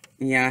mind.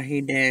 Yeah, he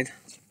did.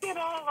 Get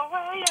all the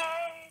way.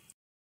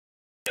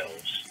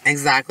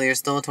 Exactly, you're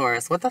still a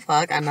Taurus. What the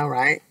fuck? I know,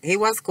 right? He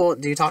was cool.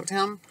 Do you talk to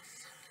him?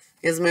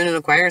 His moon in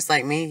Aquarius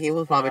like me. He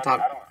will probably talk.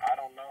 I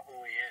don't know who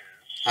he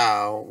is.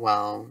 Oh,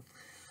 well.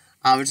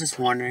 I was just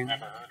wondering.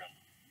 Never heard him.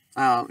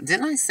 Oh,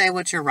 didn't I say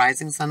what your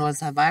rising sun was?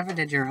 Have I ever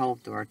did your whole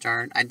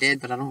Birthchart? I did,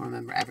 but I don't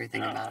remember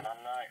everything about it.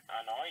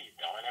 I know you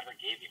don't. I never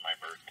gave you my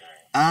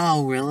birthday.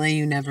 Oh, really?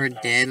 You never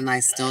did, and I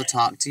still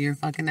talk to your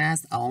fucking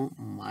ass? Oh,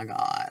 my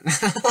God.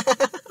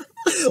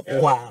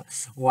 Wow.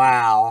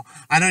 Wow.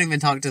 I don't even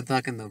talk to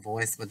fucking The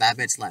Voice, but that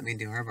bitch let me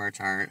do her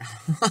Birthchart.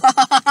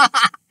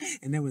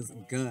 And it was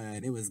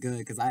good. It was good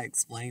because I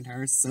explained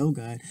her so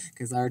good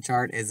because our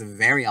chart is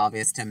very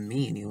obvious to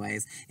me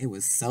anyways. It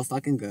was so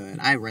fucking good.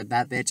 I read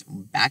that bitch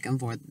back and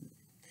forth,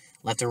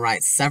 left and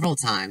right several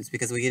times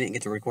because we didn't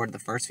get to record the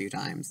first few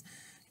times.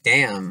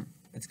 Damn.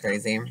 It's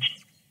crazy.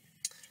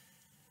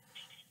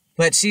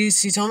 But she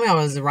told me I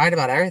was right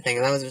about everything,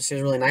 and she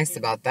was really nice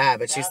about that,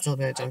 but she's still a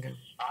bit junkin'.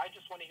 I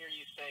just want to hear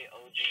you say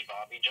OG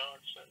Bobby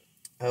Johnson.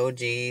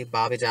 OG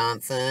Bobby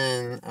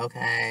Johnson.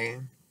 Okay.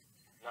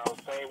 No,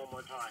 say it one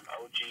more time.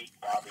 OG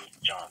Bobby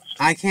Johnson.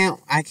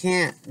 I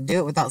can't do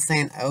it without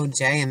saying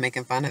OJ and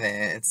making fun of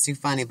it. It's too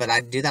funny, but I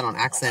do that on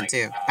accident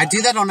too. I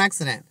do that on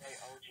accident.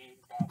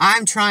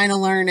 I'm trying to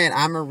learn it.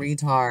 I'm a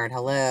retard.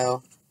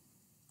 Hello.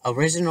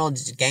 Original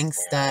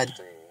gangsta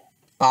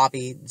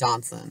Bobby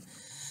Johnson.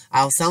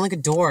 I'll sound like a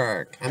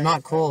dork. I'm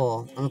not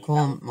cool. I'm a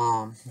cool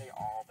mom. Say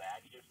all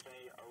that. You just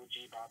say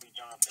OG Bobby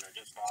Johnson or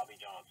just Bobby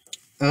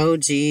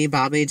Johnson. OG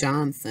Bobby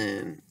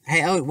Johnson.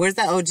 Hey, oh, where's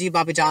that OG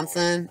Bobby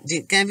Johnson?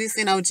 Have you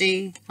seen OG?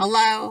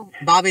 Hello?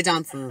 Bobby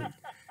Johnson.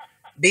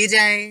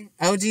 BJ?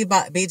 OG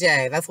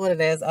BJ. That's what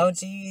it is. OG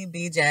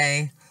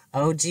BJ.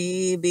 OG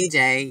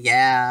BJ.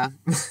 Yeah.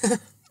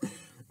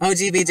 OG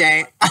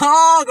BJ.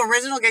 Oh,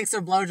 original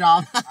gangster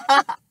blowjob.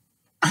 I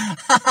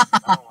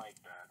don't like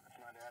that.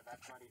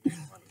 That's not even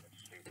funny.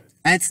 That's stupid.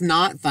 It's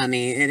not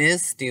funny. It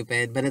is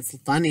stupid, but it's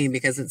funny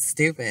because it's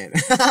stupid.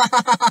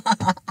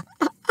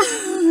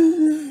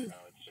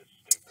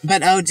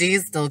 But OG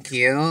is still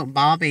cute.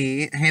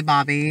 Bobby. Hey,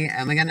 Bobby.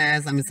 Oh my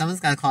goodness. I mean, someone's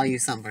got to call you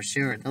something for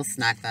sure. They'll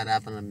snack that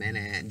up in a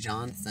minute.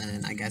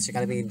 Johnson. I guess you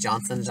got to be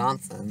Johnson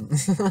Johnson.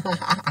 Say that,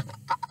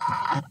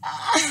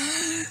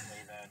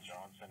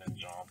 Johnson and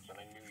Johnson.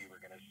 I knew you were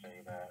going to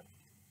say that.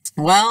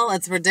 Well,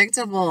 it's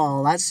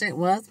predictable. That shit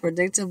was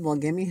predictable.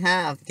 Give me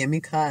half. Give me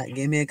cut.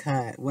 Give me a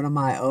cut. What am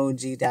I?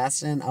 OG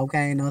Dashton?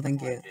 Okay, no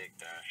thank you.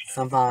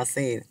 Sunflower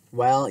seed.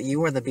 Well, you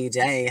were the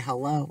BJ.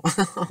 Hello.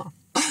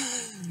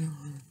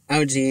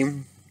 OG.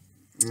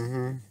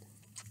 Mm-hmm.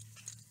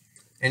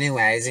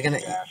 Anyways,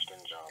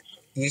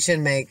 you should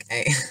make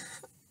a...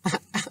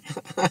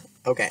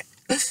 Okay.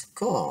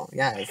 Cool.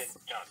 Yes.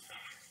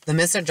 The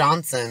Mr.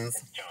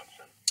 Johnsons.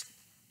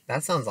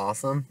 That sounds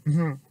awesome.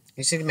 Mm-hmm.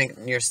 You should make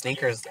your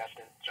sneakers.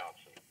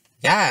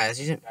 Yes,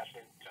 you should.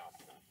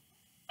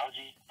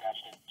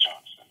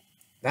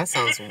 That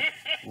sounds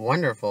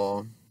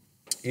wonderful.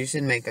 You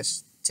should make a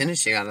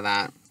tennis shoe out of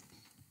that.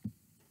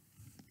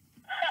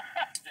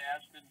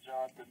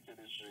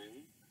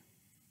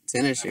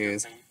 Tennis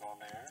shoes.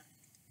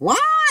 What?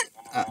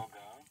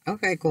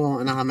 Okay, cool.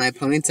 And I'll have my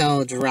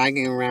ponytail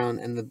dragging around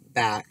in the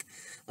back.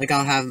 Like,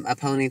 I'll have a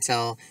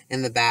ponytail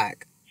in the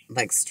back,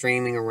 like,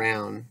 streaming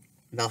around.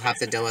 They'll have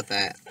to deal with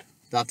it.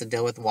 They'll have to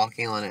deal with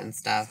walking on it and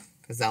stuff,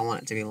 because they'll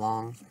want it to be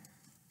long.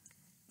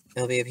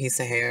 It'll be a piece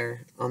of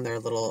hair on their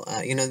little,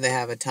 you know, they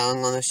have a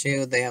tongue on the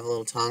shoe. They have a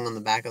little tongue on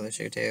the back of the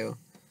shoe, too.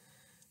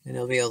 And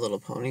it'll be a little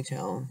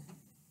ponytail.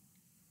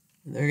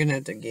 And they're going to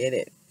have to get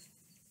it.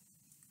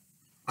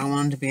 I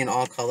want them to be in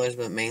all colors,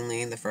 but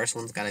mainly the first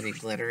one's got to be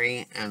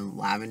glittery and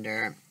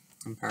lavender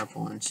and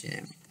purple and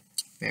shit.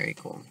 Very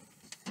cool.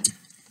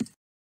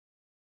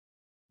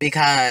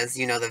 Because,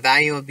 you know, the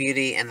value of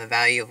beauty and the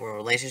value of a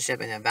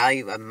relationship and the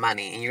value of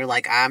money. And you're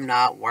like, I'm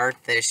not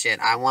worth this shit.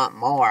 I want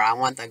more. I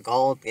want the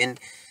gold in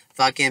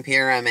fucking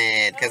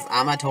pyramid. Because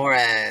I'm a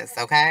Taurus,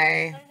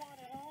 okay?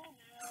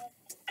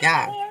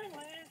 Yeah.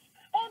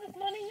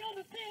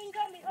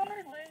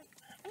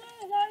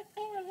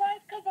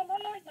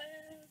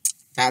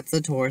 That's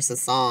the Taurus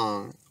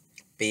song,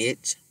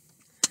 bitch.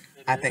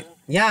 I think,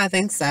 yeah, I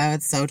think so.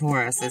 It's so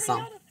Taurus, this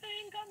song.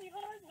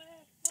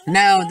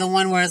 No, the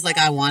one where it's like,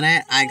 I want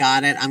it, I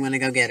got it, I'm going to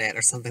go get it,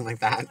 or something like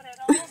that.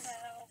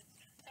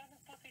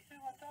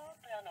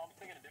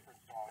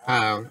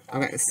 Oh,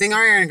 okay. Sing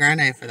Ariana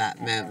Grande for that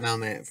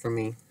moment for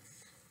me.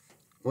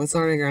 What's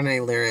Ariana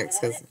Grande lyrics?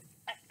 Cause...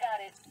 I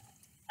got it.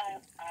 I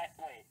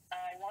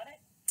want it.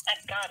 I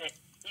got it.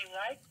 You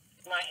like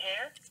my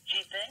hair?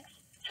 She thinks.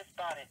 Just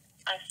bought it.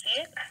 I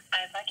see it.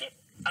 I like it.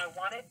 I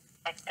want it.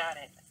 I got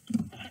it.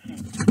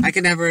 I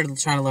could never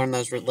try to learn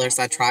those lyrics.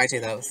 I try to,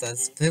 though, so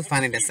it's too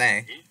funny to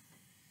say.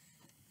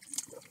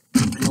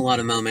 In a lot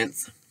of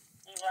moments.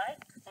 You like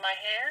my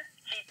hair?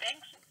 She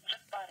thinks.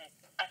 Just bought it.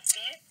 I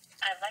see it.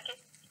 I like it.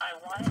 I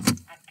want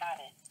it. I got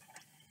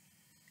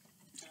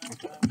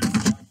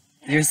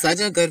it. You're such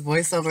a good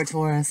voiceover,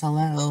 Taurus.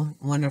 Hello.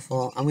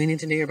 Wonderful. And we need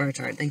to do your birth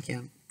chart. Thank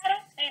you. I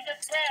don't need to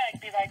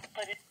brag. Be like,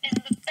 put it in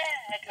the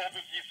bag. That's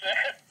what she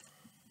said.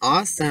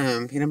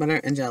 Awesome. Peanut butter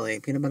and jelly.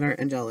 Peanut butter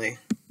and jelly.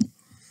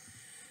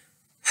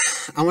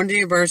 I want to do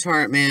your birth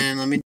chart, man.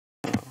 Let me...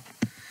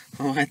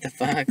 Oh, what the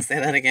fuck? Say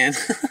that again.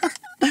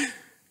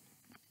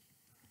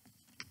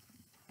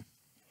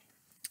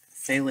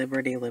 Say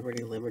liberty,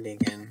 liberty, liberty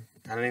again.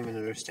 I don't even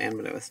understand,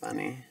 but it was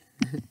funny.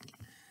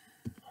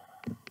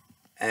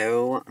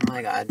 Oh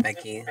my god,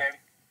 Becky.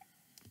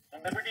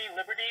 Liberty,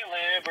 liberty,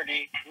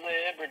 liberty,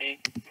 liberty.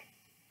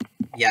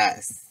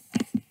 Yes.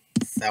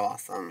 So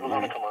awesome. It was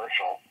on a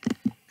commercial.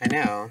 I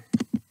know.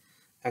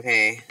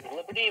 Okay.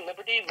 Liberty,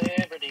 liberty,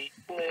 liberty,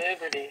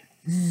 liberty.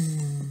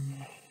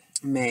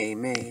 May.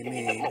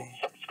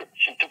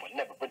 Subscription to a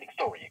never-ending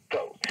story it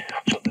goes.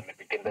 Show them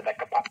everything that I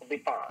could possibly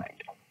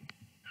find.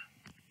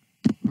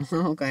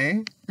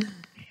 Okay.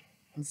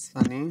 That's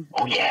funny.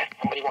 Oh yeah,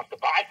 somebody wants to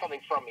buy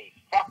something from me.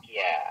 Fuck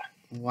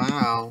yeah.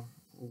 Wow.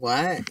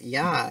 What?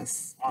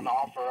 Yes. On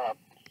offer up.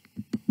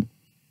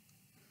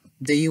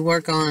 Do you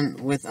work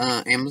with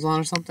Amazon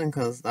or something?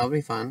 Because that would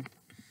be fun.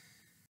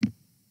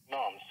 No,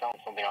 I'm selling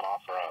something on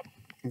offer up.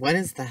 What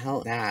is the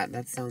hell that?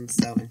 That sounds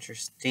so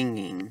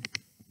interesting.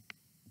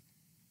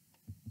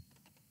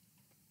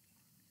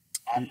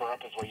 Offer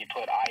up is where you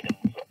put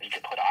items. You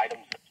can put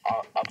items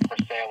up for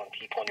sale, and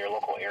people in your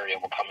local area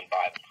will come and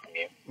buy them from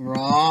you.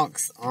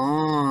 Rocks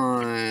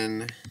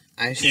on.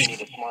 I should. You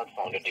need a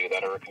smartphone to do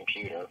that, or a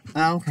computer.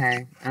 Oh,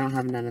 okay. I don't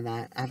have none of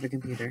that. I have a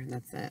computer.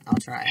 That's it. I'll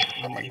try it.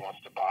 Somebody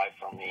wants to buy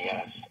from me,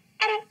 yes.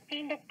 I don't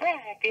mean to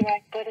brag. Be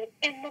like, put it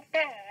in the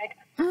bag.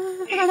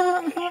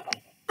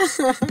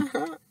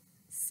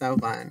 So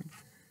fun.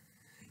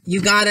 You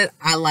got it.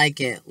 I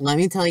like it. Let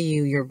me tell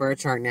you your birth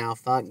chart now.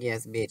 Fuck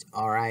yes, bitch.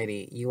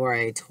 Alrighty. You are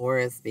a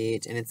Taurus,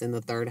 bitch, and it's in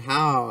the 3rd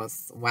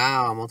house.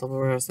 Wow. Multiple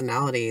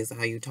personalities.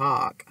 How you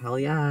talk. Hell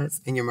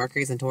yes. And your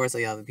Mercury's in Taurus, so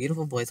you have a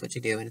beautiful voice, what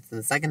you do. And it's in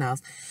the 2nd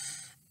house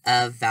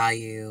of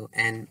value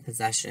and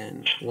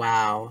possession.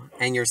 Wow.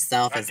 And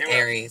yourself is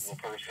Aries.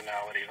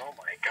 Personalities. Oh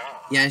my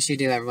god. Yes, you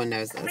do. Everyone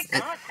knows this. Oh my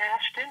god,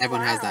 Dashton.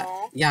 Everyone has that.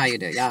 Yeah, you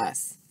do.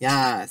 Yes.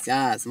 Yes.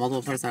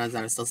 Multiple personalities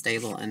that are still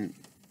stable and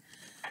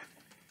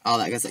all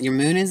that good stuff. Your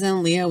moon is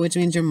in Leo, which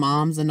means your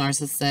mom's a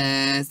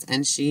narcissist,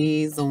 and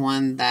she's the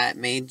one that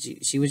made you,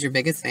 she was your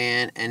biggest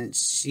fan, and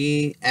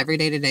she, every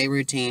day-to-day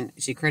routine,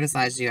 she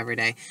criticized you every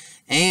day,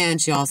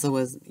 and she also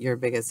was your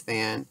biggest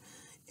fan,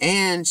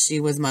 And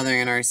she was mothering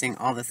and nursing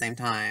all at the same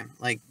time.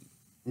 Like,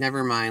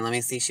 never mind. Let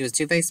me see. She was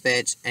two-faced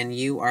bitch, and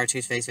you are a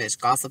two-faced bitch.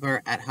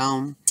 Gossiper at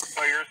home.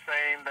 So you're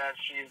saying that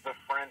she's the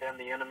friend and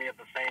the enemy at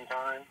the same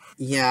time?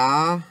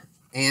 Yeah.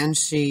 And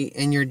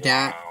your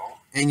dad... Wow.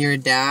 And your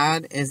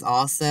dad is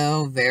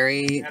also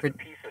very... That's a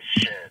piece of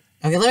shit.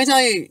 Okay, let me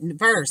tell you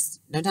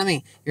first. Don't tell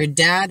me. Your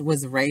dad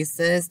was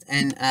racist,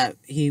 and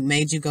he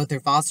made you go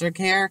through foster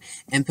care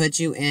and put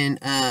you in...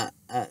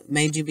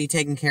 made you be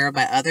taken care of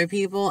by other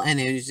people, and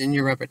it was in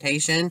your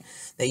reputation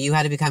that you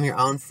had to become your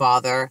own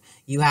father.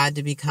 You had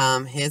to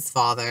become his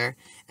father,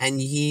 and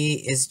he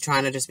is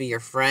trying to just be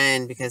your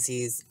friend because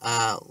he's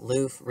a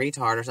loof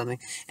retard or something.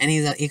 And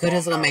he's a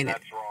egotistical maniac.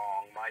 That's wrong.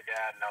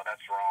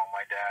 That's wrong.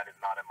 My dad is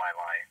not in my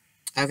life.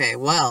 Okay,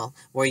 well,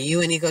 were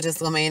you an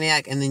egotistical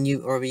maniac, and then you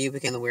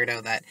became the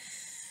weirdo that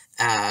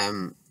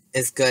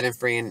is good and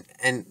free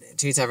and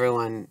treats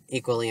everyone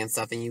equally and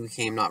stuff, and you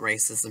became not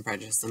racist and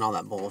prejudiced and all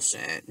that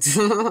bullshit.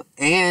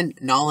 And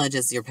knowledge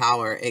is your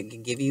power. It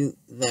can give you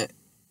the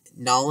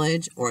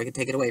knowledge, or it can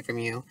take it away from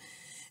you.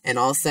 And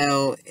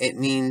also, it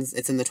means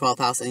it's in the 12th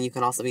house, and you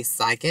can also be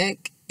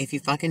psychic if you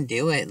fucking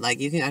do it. Like,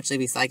 you can actually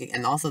be psychic,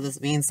 and also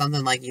this means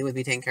something like you would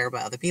be taken care of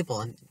by other people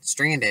and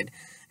stranded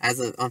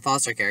on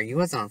foster care. You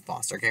wasn't on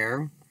foster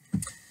care.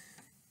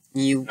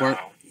 You work.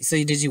 So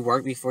did you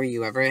work before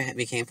you ever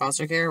became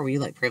foster care, or were you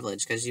like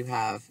privileged because you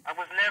have? I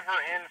was never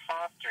in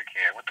foster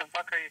care. What the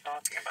fuck are you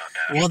talking about,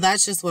 Dad? Well,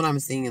 that's just what I'm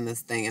seeing in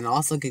this thing, and it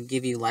also could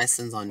give you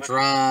lessons on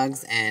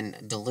drugs and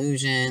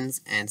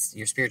delusions and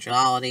your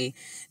spirituality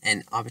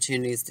and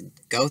opportunities to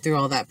go through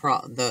all that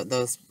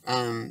those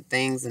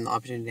things, and the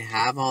opportunity to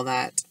have all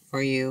that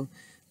for you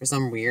for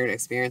some weird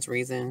experience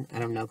reason. I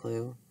have no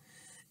clue.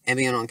 And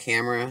being on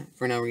camera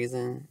for no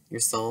reason.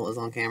 Your soul is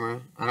on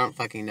camera. I don't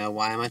fucking know.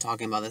 Why am I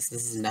talking about this?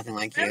 This is nothing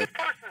like you. This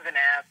person's an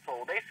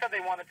asshole. They said they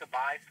wanted to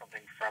buy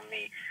something from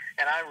me,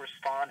 and I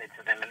responded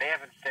to them, and they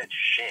haven't said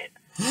shit.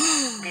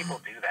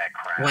 People do that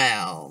crap.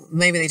 Well,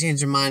 maybe they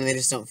changed their mind and they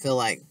just don't feel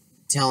like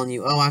telling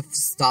you, oh, I've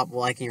stopped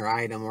liking your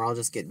item, or I'll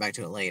just get back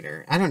to it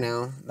later. I don't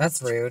know.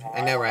 That's rude.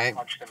 I know, right?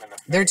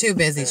 They're too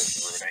busy.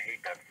 I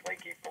hate that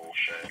flaky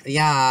bullshit.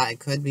 Yeah, it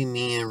could be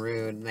mean and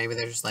rude. Maybe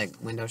they're just like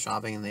window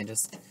shopping and they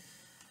just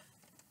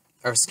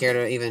are scared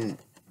to even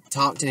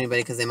talk to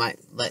anybody because they might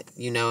let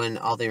you know in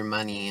all their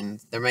money, and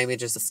they're maybe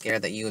just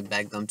scared that you would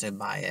beg them to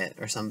buy it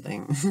or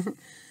something.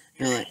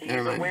 You're like,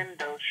 never mind.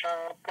 Window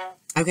shopper.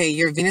 Okay,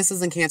 your Venus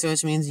is in Cancer,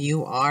 which means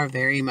you are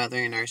very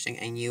mothering and nourishing,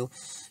 and you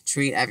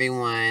treat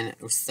everyone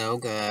so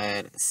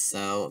good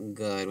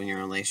when you're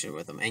in a relationship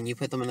with them, and you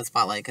put them in the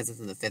spotlight because it's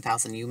in the 5th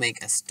house, and you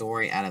make a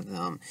story out of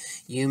them.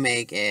 You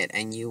make it,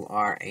 and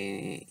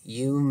okay,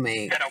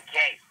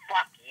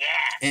 fuck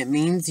yeah. It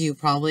means you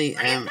probably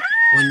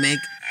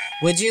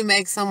would you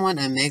make someone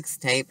a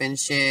mixtape and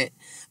shit,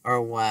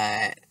 or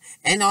what?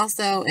 And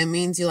also, it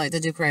means you like to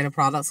do creative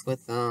products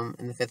with them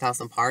in the 5th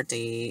house and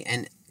party,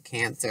 and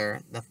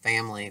Cancer, the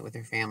family, with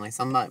your family.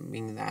 So I'm not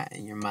being that,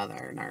 and your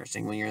mother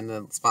nourishing when you're in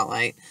the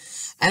spotlight.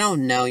 I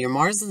don't know. Your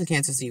Mars is in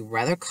Cancer, so you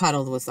rather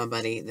cuddle with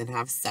somebody than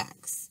have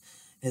sex,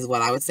 is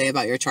what I would say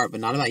about your chart, but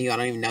not about you. I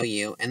don't even know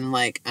you. And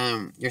like,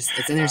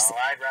 it's in your...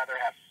 I'd rather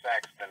have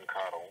sex than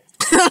cuddle.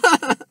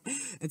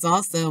 It's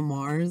also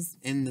Mars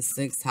in the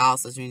 6th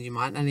house, which means you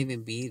might not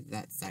even be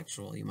that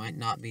sexual. You might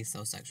not be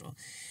so sexual.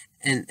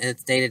 And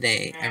it's day to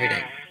day, every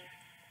day.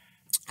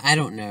 I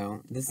don't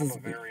know. I'm a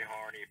very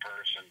horny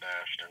person,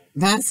 Dashton.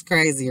 That's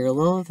crazy. Your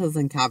Lilith is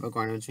in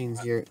Capricorn, which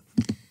means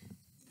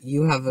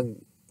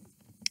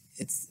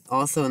it's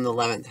also in the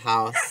 11th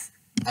house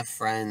of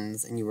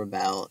friends, and you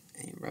rebel,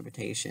 and your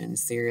reputation.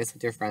 Serious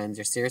with your friends.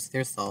 You're serious with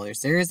your soul. You're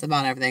serious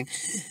about everything.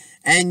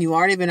 And you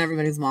already been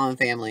everybody's mom and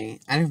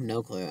family. I have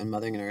no clue. And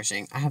mothering and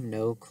nourishing. I have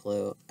no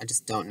clue. I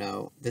just don't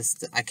know.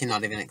 I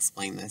cannot even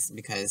explain this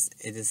because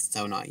it is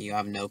so not you. I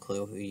have no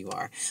clue who you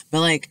are. But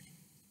like,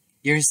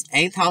 your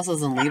 8th house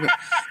is in Libra.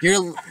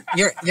 Your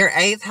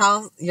 8th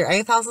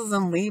house is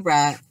in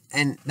Libra,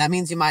 and that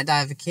means you might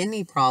die of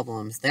kidney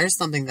problems. There's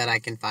something that I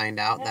can find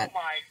out. Oh my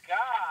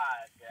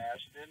God,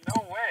 Dashton.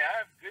 No way. I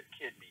have good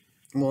kidneys.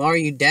 Well, are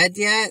you dead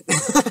yet?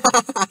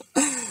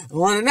 I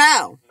want to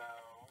know.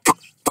 No.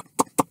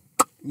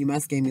 You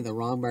must gave me the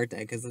wrong birthday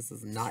because this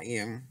is not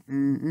you.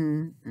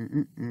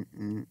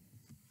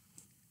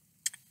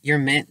 You're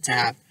meant to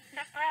have.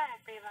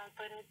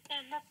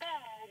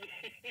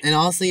 And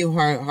also, you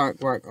work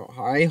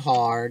very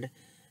hard.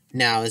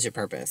 Now is your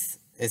purpose.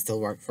 Is to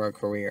work for a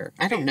career.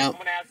 I don't know. I'm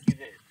gonna ask you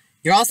this.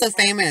 You're also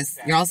famous.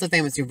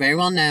 You're very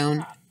well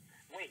known.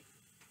 Wait.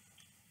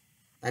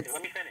 That's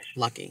Let me finish.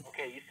 Lucky.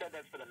 Okay, you said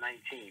that's for the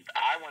 19th.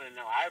 I want to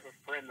know. I have a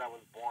friend that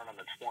was born on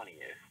the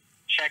 20th.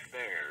 Check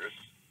theirs.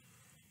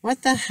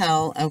 What the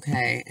hell?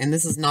 Okay, and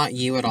this is not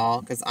you at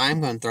all, because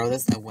I'm going to throw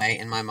this away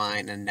in my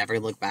mind and never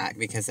look back,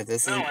 because if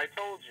this is... No, I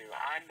told you.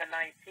 I'm the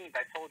 19th.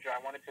 I told you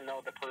I wanted to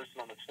know the person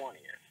on the 20th.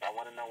 I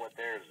want to know what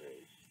theirs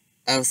is.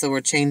 Oh, so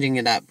we're changing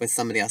it up with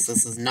somebody else.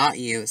 This is not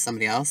you, it's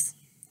somebody else?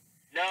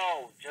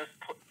 No, just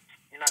put...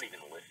 You're not even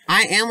listening.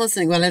 I am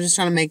listening, but I'm just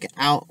trying to make it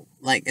out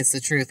like it's the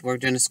truth. We're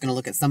just going to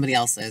look at somebody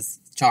else's.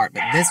 chart.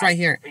 But this right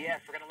here. But yes,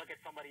 we're going to look at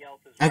somebody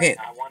else's. Okay.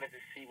 Right. I wanted to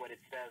see what it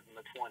says on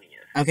the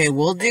 20th. Okay,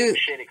 we'll Same do...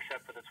 shit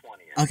except for the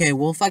 20th. Okay,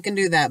 we'll fucking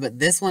do that, but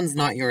this one's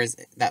not yours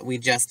that we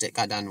just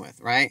got done with,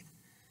 right?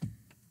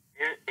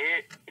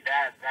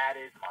 That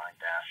is mine,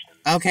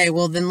 Dashton. Okay,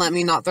 well then let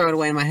me not throw it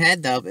away in my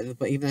head, though.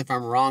 But even if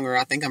I'm wrong or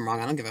I think I'm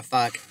wrong, I don't give a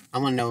fuck. I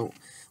want to know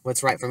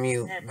what's right from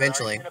you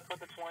eventually. Are you gonna put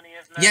the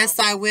 20th now? Yes,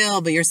 I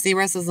will, but your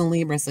Ceres is in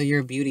Libra, so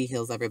your beauty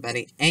heals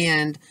everybody.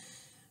 And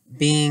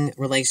being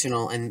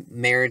relational and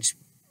marriage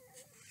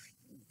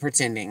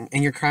pretending.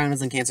 And your crown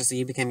is in Cancer, so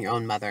you became your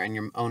own mother and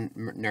your own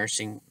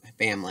nourishing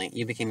family.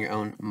 You became your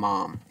own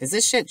mom. Is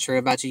this shit true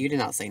about you? You did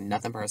not say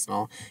nothing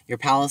personal. Your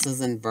palace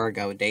is in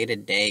Virgo,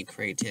 day-to-day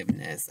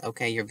creativeness.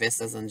 Okay, your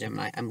Vista's in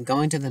Gemini. I'm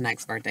going to the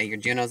next birthday. Your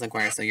Juno's in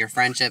Aquarius, so your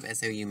friendship is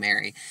who you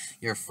marry.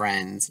 Your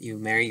friends. You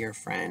marry your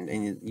friend,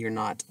 and you're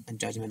not a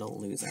judgmental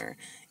loser.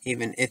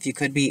 Even if you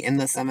could be in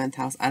the 7th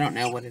house. I don't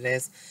know what it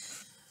is.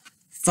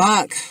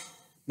 Fuck.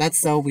 That's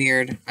so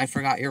weird. I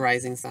forgot your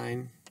rising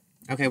sign.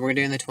 Okay, we're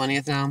doing the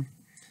 20th now.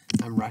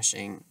 I'm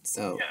rushing.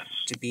 So, yes.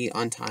 To be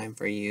on time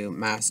for you,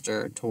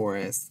 Master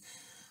Taurus,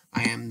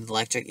 I am the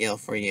electric eel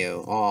for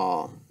you.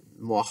 Oh,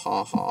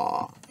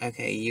 wahaha.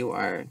 Okay, you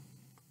are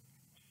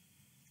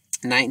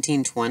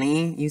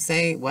 1920, you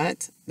say?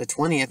 What? The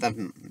 20th of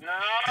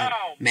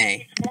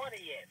May. 20th.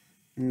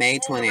 May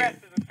 20th. The rest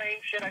is the same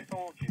shit I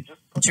told you.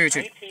 Just put True. the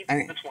 19th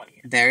and the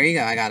 20th. There you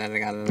go. I got it,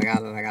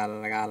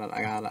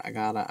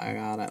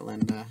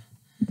 Linda.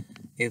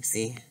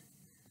 Oopsie.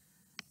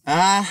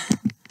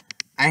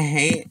 I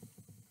hate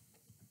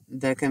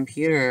the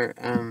computer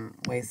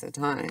waste of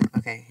time.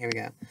 Okay, here we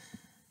go.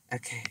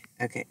 Okay.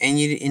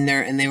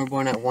 And they were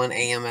born at 1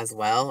 a.m. as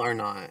well, or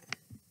not?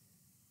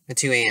 At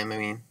 2 a.m. I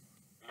mean.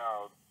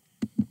 No,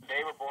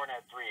 they were born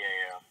at 3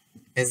 a.m.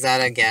 Is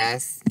that a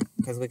guess?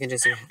 Because we can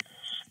just. No,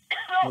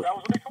 that was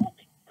what they told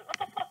me. What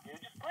the fuck, dude?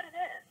 Just put it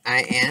in.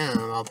 I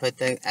am. I'll put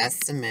the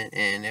estimate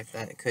in. If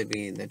that could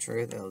be the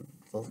truth, they'll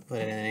put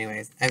it in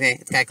anyways. Okay,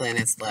 it's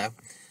calculating. It's slow.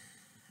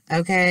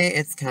 Okay,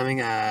 it's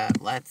coming up.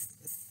 Let's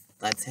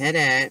hit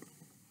it.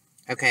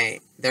 Okay,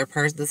 this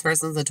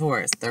person's a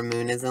Taurus. Their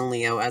moon is in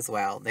Leo as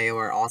well. They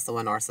were also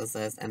a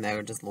narcissist, and they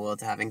were just loyal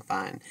to having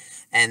fun.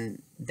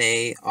 And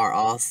they are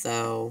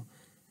also,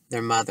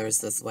 their mother's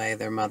this way.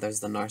 Their mother's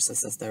the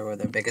narcissist. They were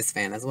their biggest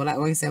fan. That's what I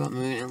always say about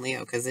moon and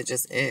Leo, because it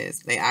just is.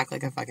 They act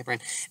like a fucking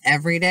friend.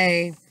 Every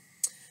day,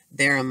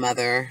 they're a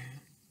mother,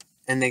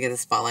 and they get a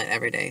spotlight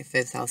every day.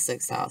 5th house,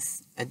 6th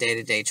house. A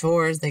day-to-day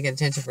chores. They get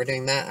attention for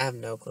doing that. I have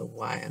no clue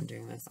why I'm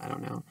doing this. I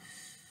don't know.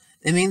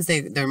 It means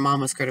their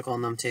mom was critical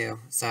on them too.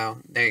 So,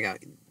 there you go.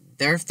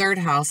 Their 3rd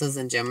house is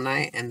in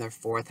Gemini, and their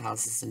 4th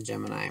house is in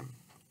Gemini.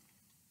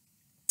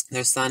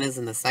 Their sun is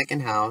in the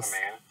 2nd house. Oh,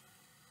 man.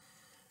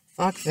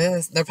 Fuck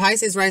this. They're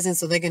Pisces rising,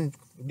 so they can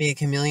be a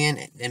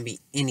chameleon and be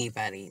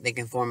anybody. They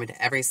can form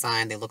into every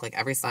sign. They look like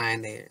every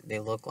sign. They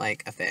look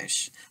like a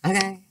fish.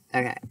 Okay.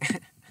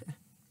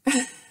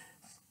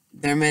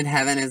 Their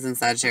midheaven is in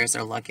Sagittarius.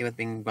 They're lucky with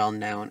being well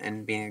known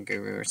and being a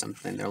guru or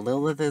something. Their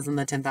Lilith is in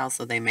the 10th house,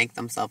 so they make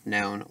themselves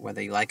known,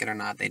 whether you like it or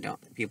not.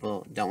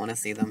 People don't want to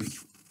see them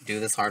do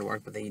this hard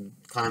work, but they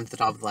climb to the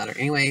top of the ladder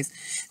anyways.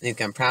 And they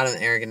become proud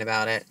and arrogant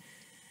about it.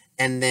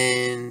 And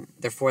then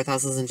their 4th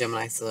house is in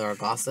Gemini, so they're a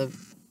gossip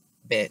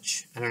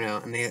bitch. I don't know.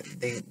 And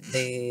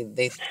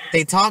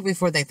they talk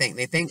before they think.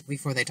 They think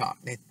before they talk.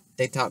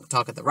 They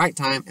talk at the right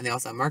time, and they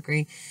also have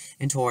Mercury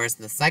in Taurus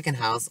in the 2nd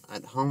house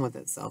at home with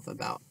itself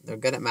about. They're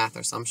good at math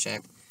or some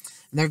shit.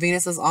 And their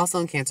Venus is also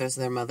in Cancer, so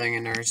they're mothering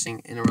and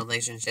nourishing in a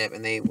relationship,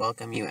 and they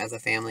welcome you as a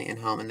family and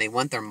home, and they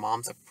want their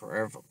mom's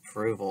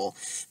approval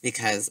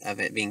because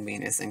of it being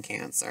Venus in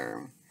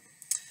Cancer.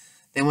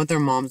 They want their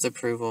mom's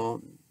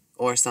approval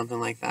or something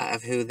like that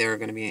of who they're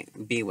going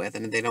to be with,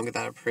 and if they don't get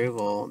that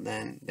approval,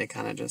 then they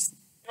kind of just...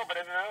 No, but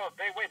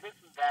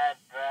that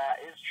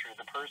is true.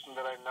 The person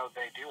that I know,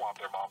 they do want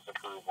their mom's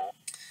approval.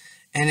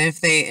 And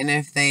if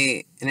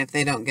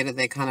they don't get it,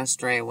 they kind of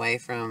stray away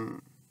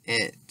from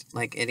it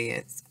like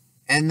idiots.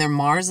 And their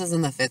Mars is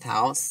in the 5th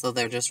house, so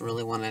they're just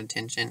really wanting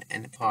attention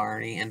and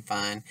party and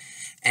fun.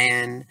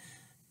 And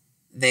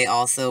they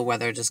also,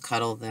 whether just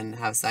cuddle than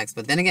have sex.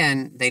 But then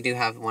again, they do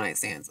have one-night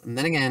stands. And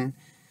then again,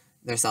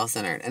 they're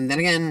self-centered. And then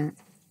again,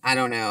 I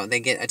don't know, they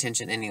get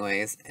attention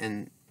anyways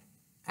and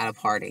at a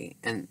party.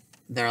 And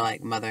they're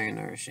like mothering and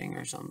nourishing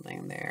or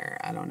something there.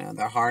 I don't know.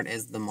 Their heart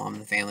is the mom.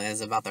 The family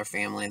is about their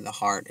family. The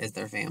heart is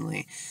their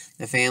family.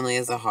 The family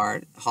is the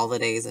heart.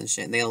 Holidays and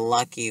shit. They're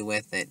lucky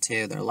with it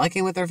too. They're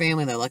lucky with their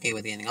family. They're lucky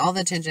with getting all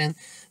the attention.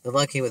 They're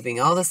lucky with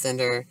being all the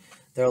center.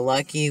 They're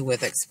lucky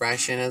with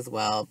expression as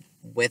well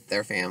with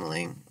their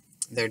family.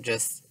 They're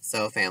just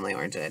so family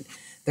oriented.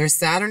 Their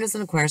Saturn is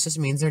in Aquarius, which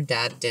means their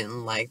dad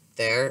didn't like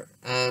their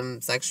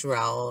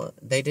sexuality.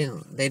 They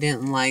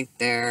didn't like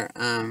their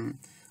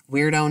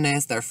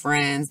weirdo-ness, their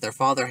friends. Their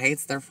father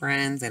hates their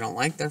friends. They don't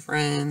like their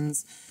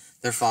friends.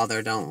 Their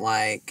father don't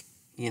like,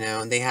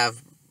 they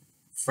have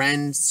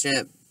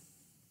friendship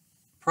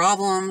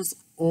problems,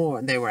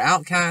 or they were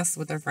outcasts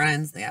with their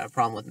friends. They had a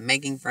problem with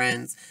making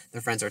friends.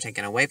 Their friends were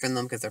taken away from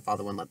them because their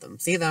father wouldn't let them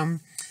see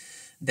them.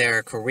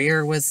 Their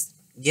career was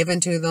given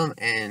to them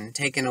and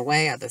taken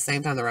away. At the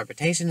same time, their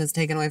reputation is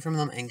taken away from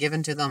them and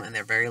given to them, and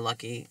they're very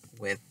lucky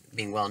with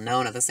being well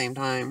known at the same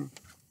time.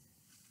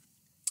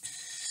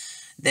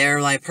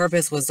 Their life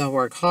purpose was to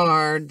work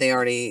hard. They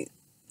already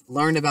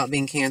learned about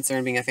being Cancer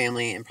and being a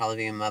family and probably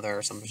being a mother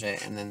or some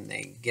shit, and then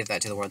they give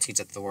that to the world, teach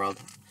it to the world.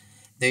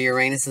 Their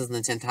Uranus is in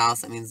the 10th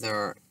house. That means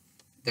their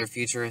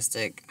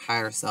futuristic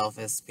higher self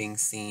is being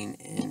seen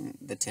in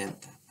the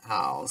 10th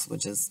house,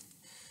 which is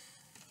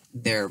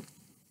their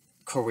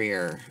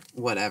career,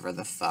 whatever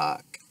the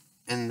fuck.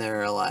 And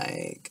they're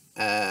like,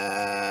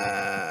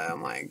 oh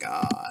my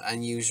god,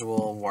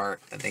 unusual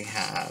work that they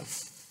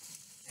have.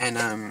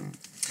 And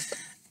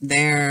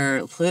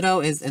their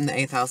Pluto is in the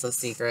 8th house of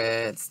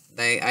secrets.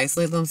 They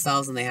isolate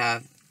themselves and they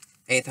have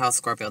 8th house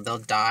Scorpio. They'll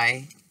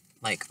die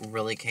like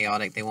really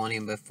chaotic. They won't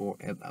even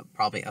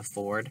probably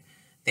afford.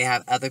 They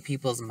have other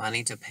people's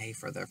money to pay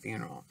for their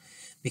funeral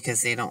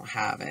because they don't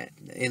have it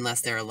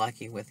unless they're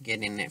lucky with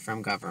getting it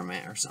from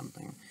government or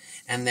something.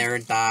 And they'll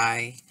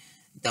die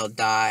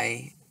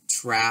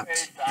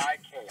trapped. They die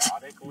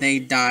chaotically. They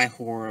die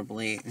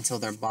horribly until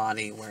their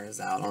body wears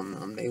out on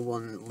them. They will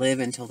live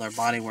until their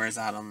body wears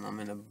out on them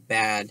in a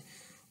bad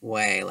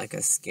way, like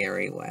a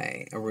scary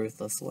way, a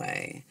ruthless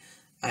way,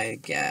 I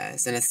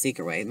guess, in a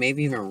secret way.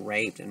 Maybe even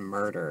raped and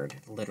murdered.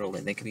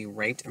 Literally, they could be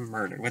raped and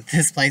murdered with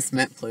this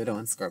placement, Pluto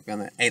and Scorpio in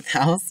the 8th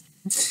house.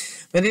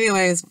 But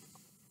anyways,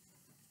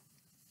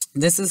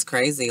 this is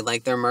crazy.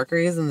 Like, their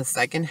Mercury is in the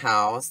 2nd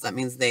house. That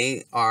means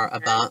they are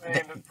about... You're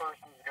saying this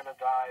person's gonna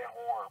die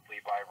horribly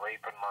by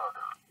rape and murder.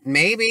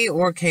 Maybe,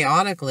 or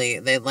chaotically.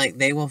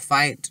 They will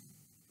fight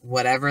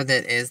whatever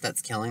that is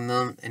that's killing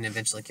them and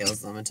eventually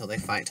kills them until they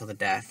fight till the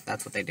death.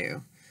 That's what they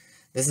do.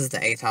 This is the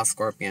 8th house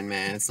Scorpion,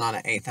 man. It's not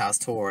an 8th house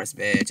Taurus,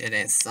 bitch. It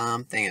is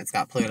something. It's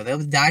got Pluto. They'll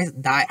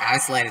die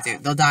isolated, too.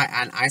 They'll die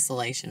in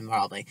isolation,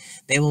 probably.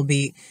 They will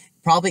be,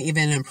 probably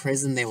even in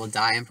prison, they will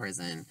die in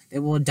prison. They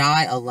will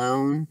die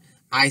alone,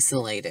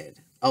 isolated,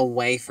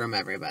 away from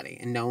everybody.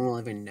 And no one will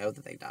even know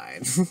that they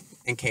died.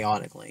 And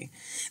chaotically.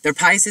 Their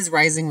Pisces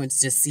rising, which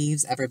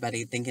deceives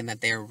everybody, thinking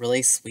that they're a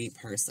really sweet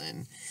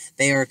person.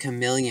 They are a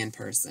chameleon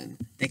person.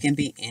 They can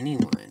be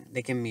anyone.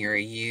 They can mirror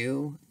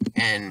you,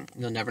 and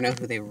you'll never know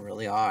who they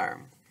really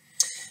are.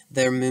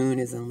 Their moon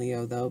is in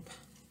Leo, though.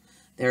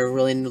 They're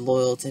really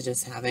loyal to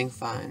just having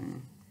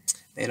fun.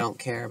 They don't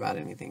care about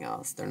anything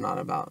else. They're not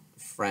about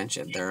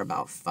friendship. They're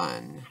about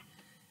fun.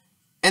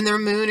 And their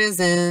moon is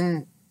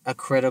in a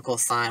critical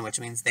sign, which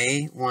means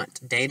they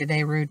want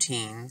day-to-day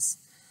routines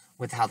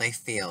with how they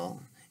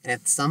feel. And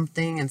if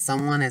something and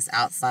someone is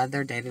outside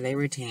their day-to-day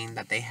routine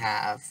that they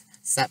have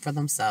set for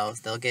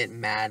themselves, they'll get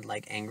mad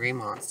like angry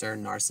monster,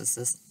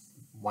 narcissist,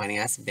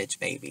 whiny-ass bitch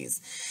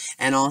babies.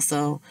 And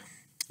also,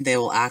 they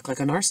will act like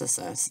a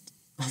narcissist.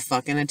 A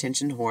fucking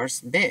attention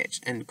horse bitch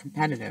and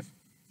competitive.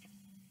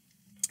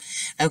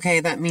 Okay,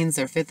 that means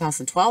their 5th house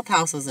and 12th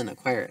house is in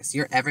Aquarius.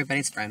 You're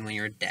everybody's friend when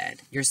you're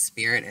dead. Your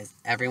spirit is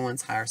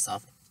everyone's higher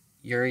self.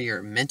 You're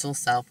your mental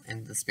self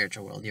in the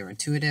spiritual world. You're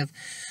intuitive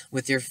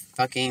with your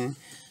fucking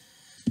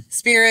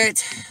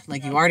spirit.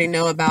 Like, you already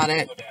know about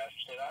it.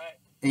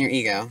 And your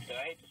ego. I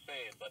hate to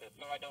say it, but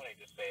no, I don't hate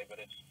to say it, but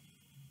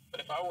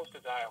if I was to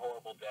die a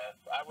horrible death,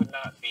 I would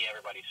not be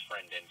everybody's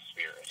friend in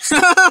spirit.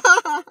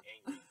 Angry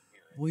spirit.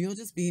 Well, you'll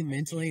just be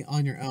mentally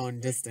on your own,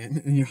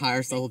 distant, and your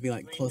higher self will be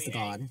like close to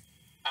God.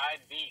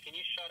 Can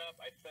you shut up?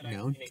 I said I'd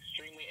be an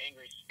extremely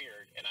angry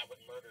spirit, and I would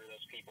murder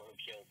those people who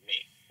killed me.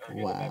 Or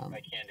do whatever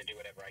I can to do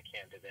whatever I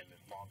can to them as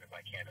long as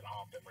I can to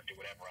harm them, or do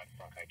whatever I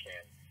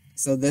can.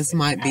 So this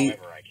might be...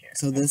 I can.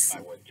 So this...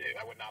 I would do.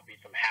 I would not be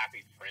some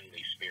happy,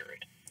 friendly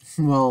spirit.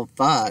 Well,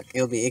 fuck.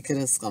 It could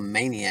have a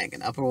maniac,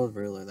 an upperworld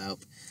ruler, though.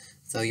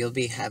 So you'll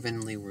be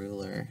heavenly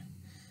ruler.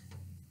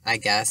 I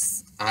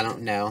guess. I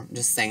don't know.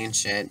 Just saying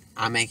shit.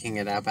 I'm making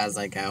it up as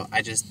I go.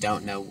 I just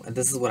don't know.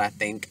 This is what I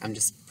think. I'm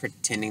just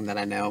pretending that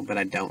I know, but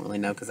I don't really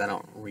know because I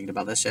don't read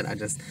about this shit. I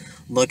just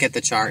look at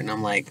the chart and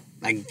I'm like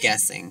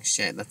guessing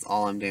shit. That's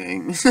all I'm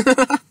doing.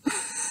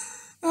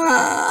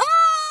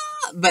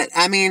 But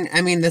I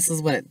mean, this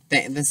is what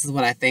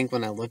I think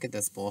when I look at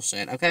this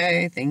bullshit.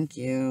 Okay, thank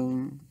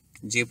you.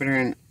 Jupiter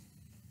and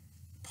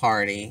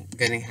party,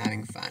 good and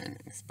having fun,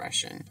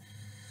 expression.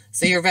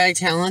 So you're very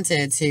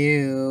talented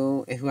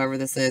too. Whoever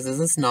this is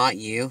this not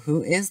you?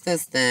 Who is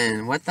this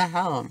then? What the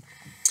hell?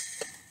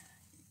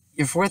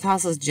 Your 4th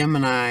house is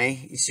Gemini.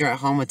 You're at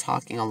home with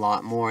talking a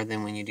lot more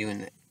than when you do in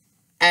the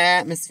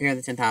atmosphere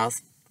of the 10th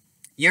house.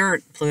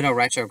 You're Pluto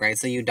retrograde,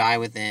 so you die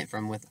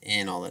from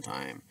within all the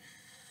time.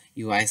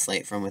 You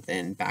isolate from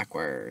within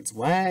backwards.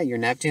 What? Your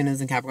Neptune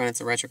is in Capricorn.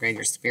 It's a retrograde.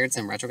 Your Spirit's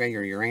in retrograde.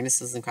 Your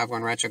Uranus is in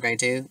Capricorn retrograde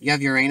too. You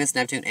have Uranus,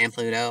 Neptune, and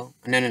Pluto.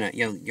 No.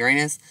 You have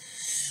Uranus.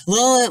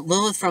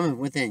 Lilith from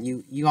within.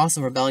 You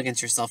also rebel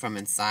against yourself from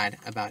inside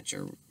about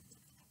your...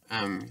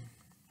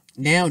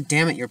 Now,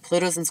 damn it, your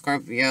Pluto's in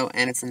Scorpio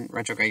and it's in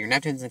retrograde. Your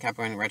Neptune's in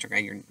Capricorn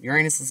retrograde. Your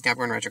Uranus is in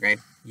Capricorn retrograde.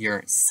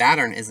 Your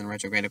Saturn is in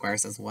retrograde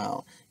Aquarius as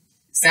well.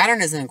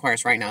 Saturn is in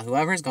Aquarius right now.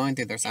 Whoever's going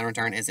through their Saturn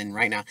return is in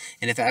right now.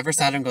 And if ever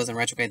Saturn goes in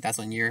retrograde, that's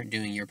when you're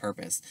doing your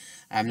purpose.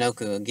 I have no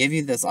clue. It'll give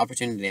you this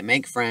opportunity to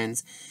make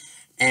friends,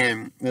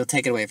 and it'll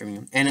take it away from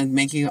you. And it'll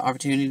make you an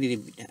opportunity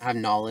to have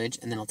knowledge,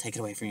 and then it'll take it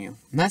away from you.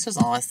 And that's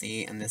just all I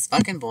see in this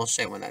fucking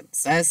bullshit when it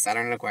says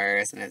Saturn in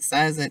Aquarius, and it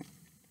says it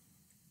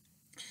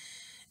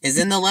is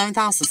in the 11th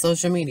house of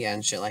social media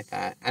and shit like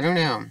that. I don't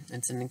know.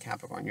 It's in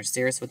Capricorn. You're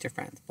serious with your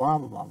friends. Blah,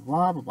 blah, blah,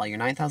 blah, blah, blah. Your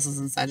 9th house is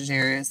in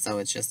Sagittarius, so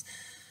it's just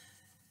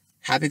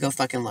happy go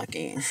fucking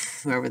lucky.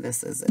 Whoever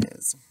this is, it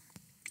is.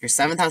 Your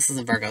 7th house is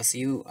in Virgo, so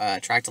you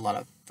attract a lot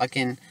of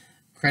fucking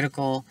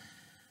critical,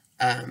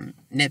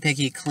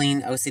 nitpicky,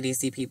 clean,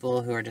 OCDC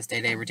people who are just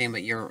day-to-day routine,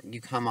 but you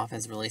come off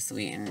as really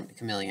sweet and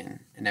chameleon,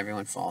 and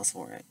everyone falls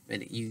for it.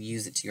 But you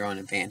use it to your own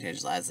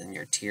advantage, as in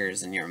your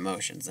tears and your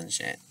emotions and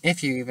shit.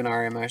 If you even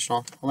are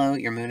emotional. Hello,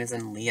 your moon is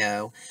in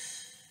Leo.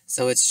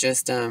 So it's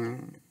just,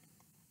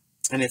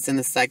 and it's in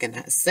the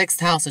 6th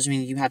house, which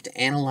means you have to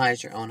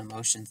analyze your own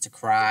emotions to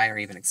cry or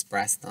even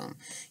express them.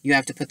 You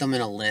have to put them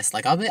in a list.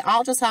 Like,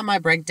 I'll just have my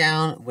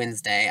breakdown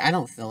Wednesday. I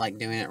don't feel like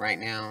doing it right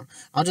now.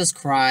 I'll just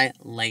cry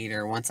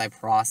later once I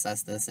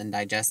process this and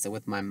digest it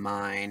with my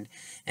mind.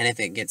 And if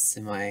it gets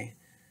to my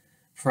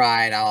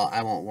pride,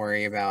 I won't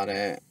worry about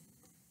it.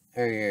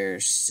 Or your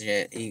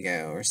shit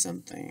ego or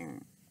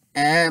something.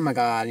 Oh my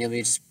god, you'll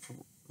be just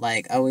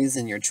like always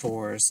in your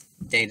chores,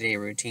 day-to-day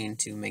routine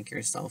to make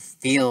yourself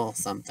feel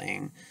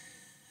something.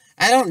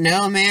 I don't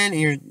know, man.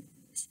 Your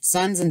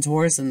sun's in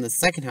Taurus in the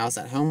 2nd house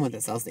at home with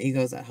itself. The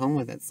ego's at home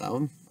with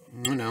itself.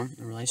 I don't know,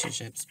 in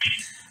relationships.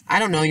 I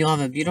don't know. You'll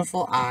have a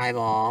beautiful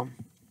eyeball,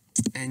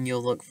 and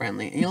you'll look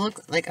friendly, and you'll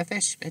look like a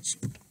fish, bitch.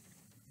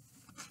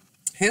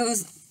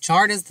 Whose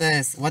chart is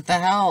this? What the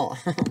hell?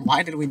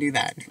 Why did we do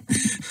that?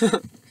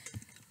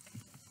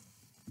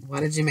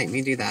 Why did you make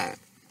me do that?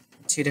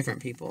 2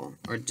 different people,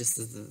 or just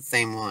the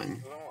same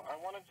one? No, I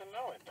wanted to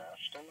know it,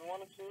 Dashton. I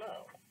wanted to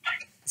know.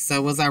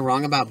 So was I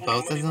wrong about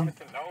both of them?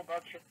 To know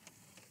about your...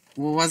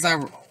 Well,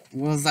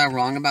 was I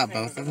wrong about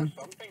both of them?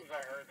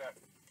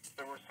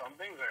 There were some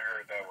things I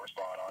heard that were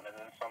spot on, and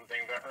then some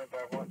things I heard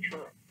that weren't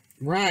true.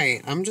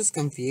 Right. I'm just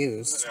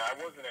confused. I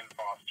wasn't in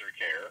foster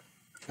care.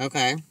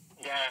 Okay.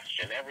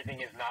 Dashton,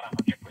 everything is not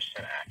 100%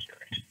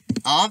 accurate.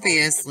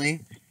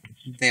 Obviously.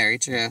 Very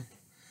true.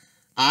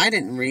 I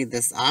didn't read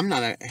this. I'm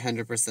not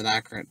 100%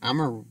 accurate. I'm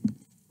a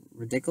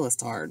ridiculous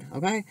tard.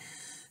 Okay?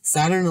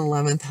 Saturn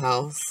 11th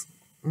house.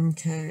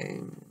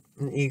 Okay.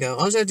 An ego.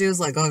 All you have to do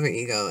is let go of your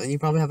ego. And you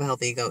probably have a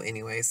healthy ego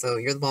anyway. So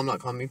you're the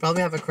bomb.com. You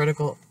probably have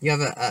you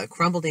have a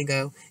crumbled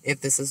ego,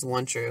 if this is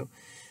one true.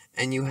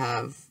 And you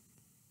have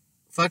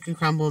fucking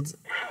crumbled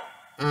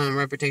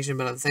reputation,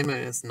 but at the same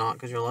time it's not,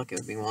 because you're lucky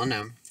with being well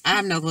known. I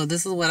have no clue.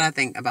 This is what I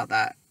think about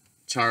that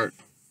chart.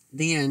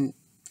 The end.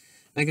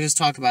 I could just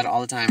talk about it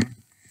all the time.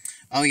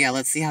 Oh yeah,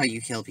 let's see how you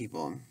heal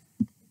people.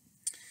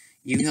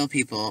 You heal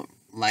people,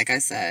 like I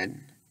said,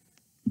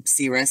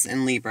 Aries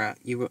and Libra.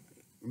 You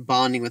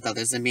bonding with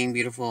others and being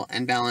beautiful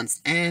and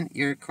balanced, and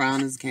your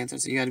crown is Cancer,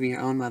 so you gotta be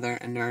your own mother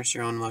and nourish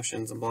your own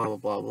emotions and blah, blah,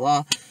 blah,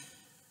 blah.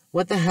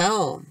 What the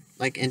hell?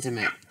 Like,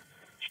 intimate.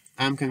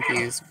 I'm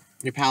confused.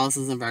 Your palace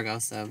is in Virgo,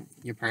 so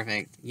you're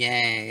perfect.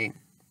 Yay.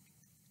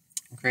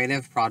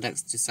 Creative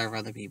projects to serve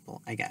other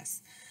people, I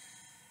guess.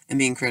 And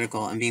being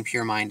critical and being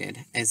pure-minded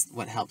is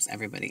what helps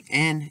everybody.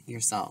 And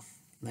yourself.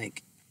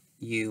 Like,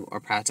 you are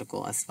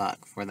practical as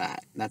fuck for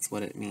that. That's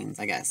what it means,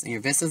 I guess. And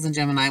your Vistas in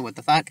Gemini, what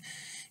the fuck?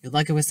 You're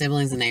lucky with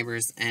siblings and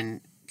neighbors and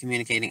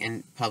communicating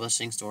and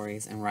publishing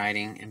stories and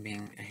writing and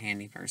being a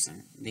handy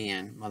person. The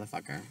end,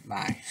 motherfucker.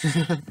 Bye.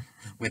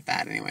 With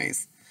that,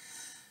 anyways.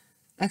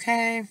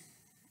 Okay.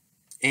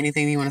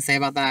 Anything you want to say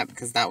about that?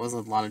 Because that was a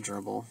lot of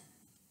gerbil.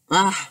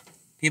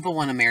 People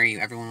want to marry you.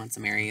 Everyone wants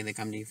to marry you. They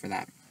come to you for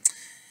that.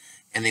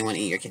 And they want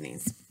to eat your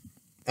kidneys.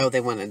 Oh,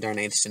 they want a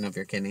donation of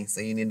your kidney. So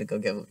you need to go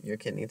give your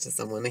kidney to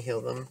someone to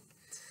heal them.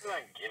 I'm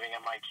not giving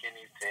up my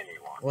kidneys to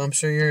anyone. Well, I'm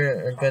sure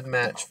you're a good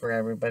match for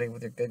everybody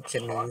with your good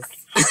kidneys.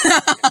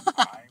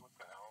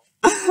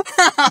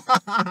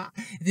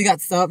 If you got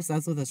so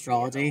obsessed with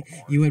astrology,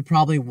 you would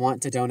probably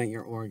want to donate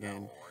your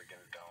organ.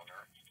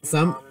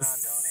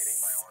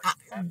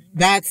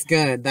 That's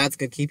good. That's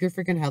good. Keep your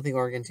freaking healthy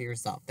organ to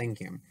yourself. Thank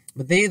you.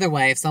 But either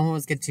way, if someone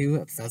was get too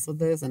obsessed with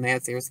this and they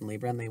had Sirius and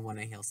Libra and they want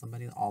to heal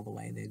somebody all the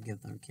way, they'd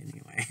give their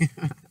kidney away.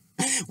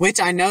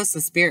 Which I know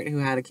the spirit who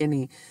had a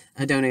kidney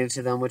donated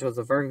to them, which was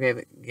a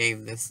Virgo,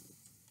 gave this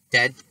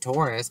dead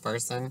Taurus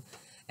person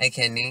a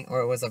kidney.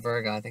 Or it was a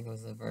Virgo. I think it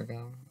was a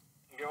Virgo.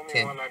 The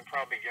only one I'd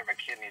probably give a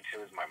kidney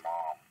to is my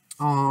mom.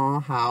 Aw,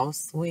 how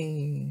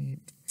sweet.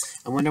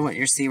 I wonder what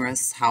your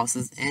Sirius house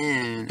is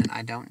in. And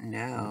I don't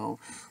know.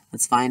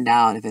 Let's find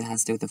out if it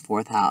has to do with the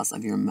 4th house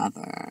of your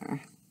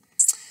mother.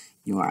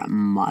 Your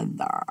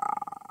mother.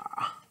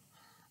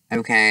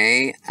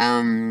 Okay.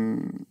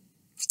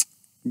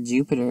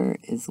 Jupiter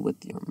is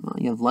with your mom.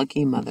 You have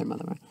lucky mother.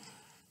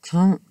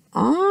 Come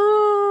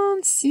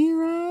on,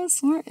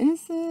 Sirius. Where is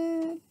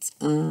it?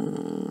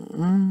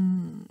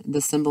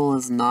 The symbol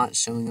is not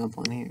showing up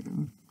on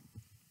here.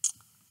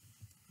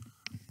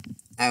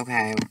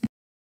 Okay.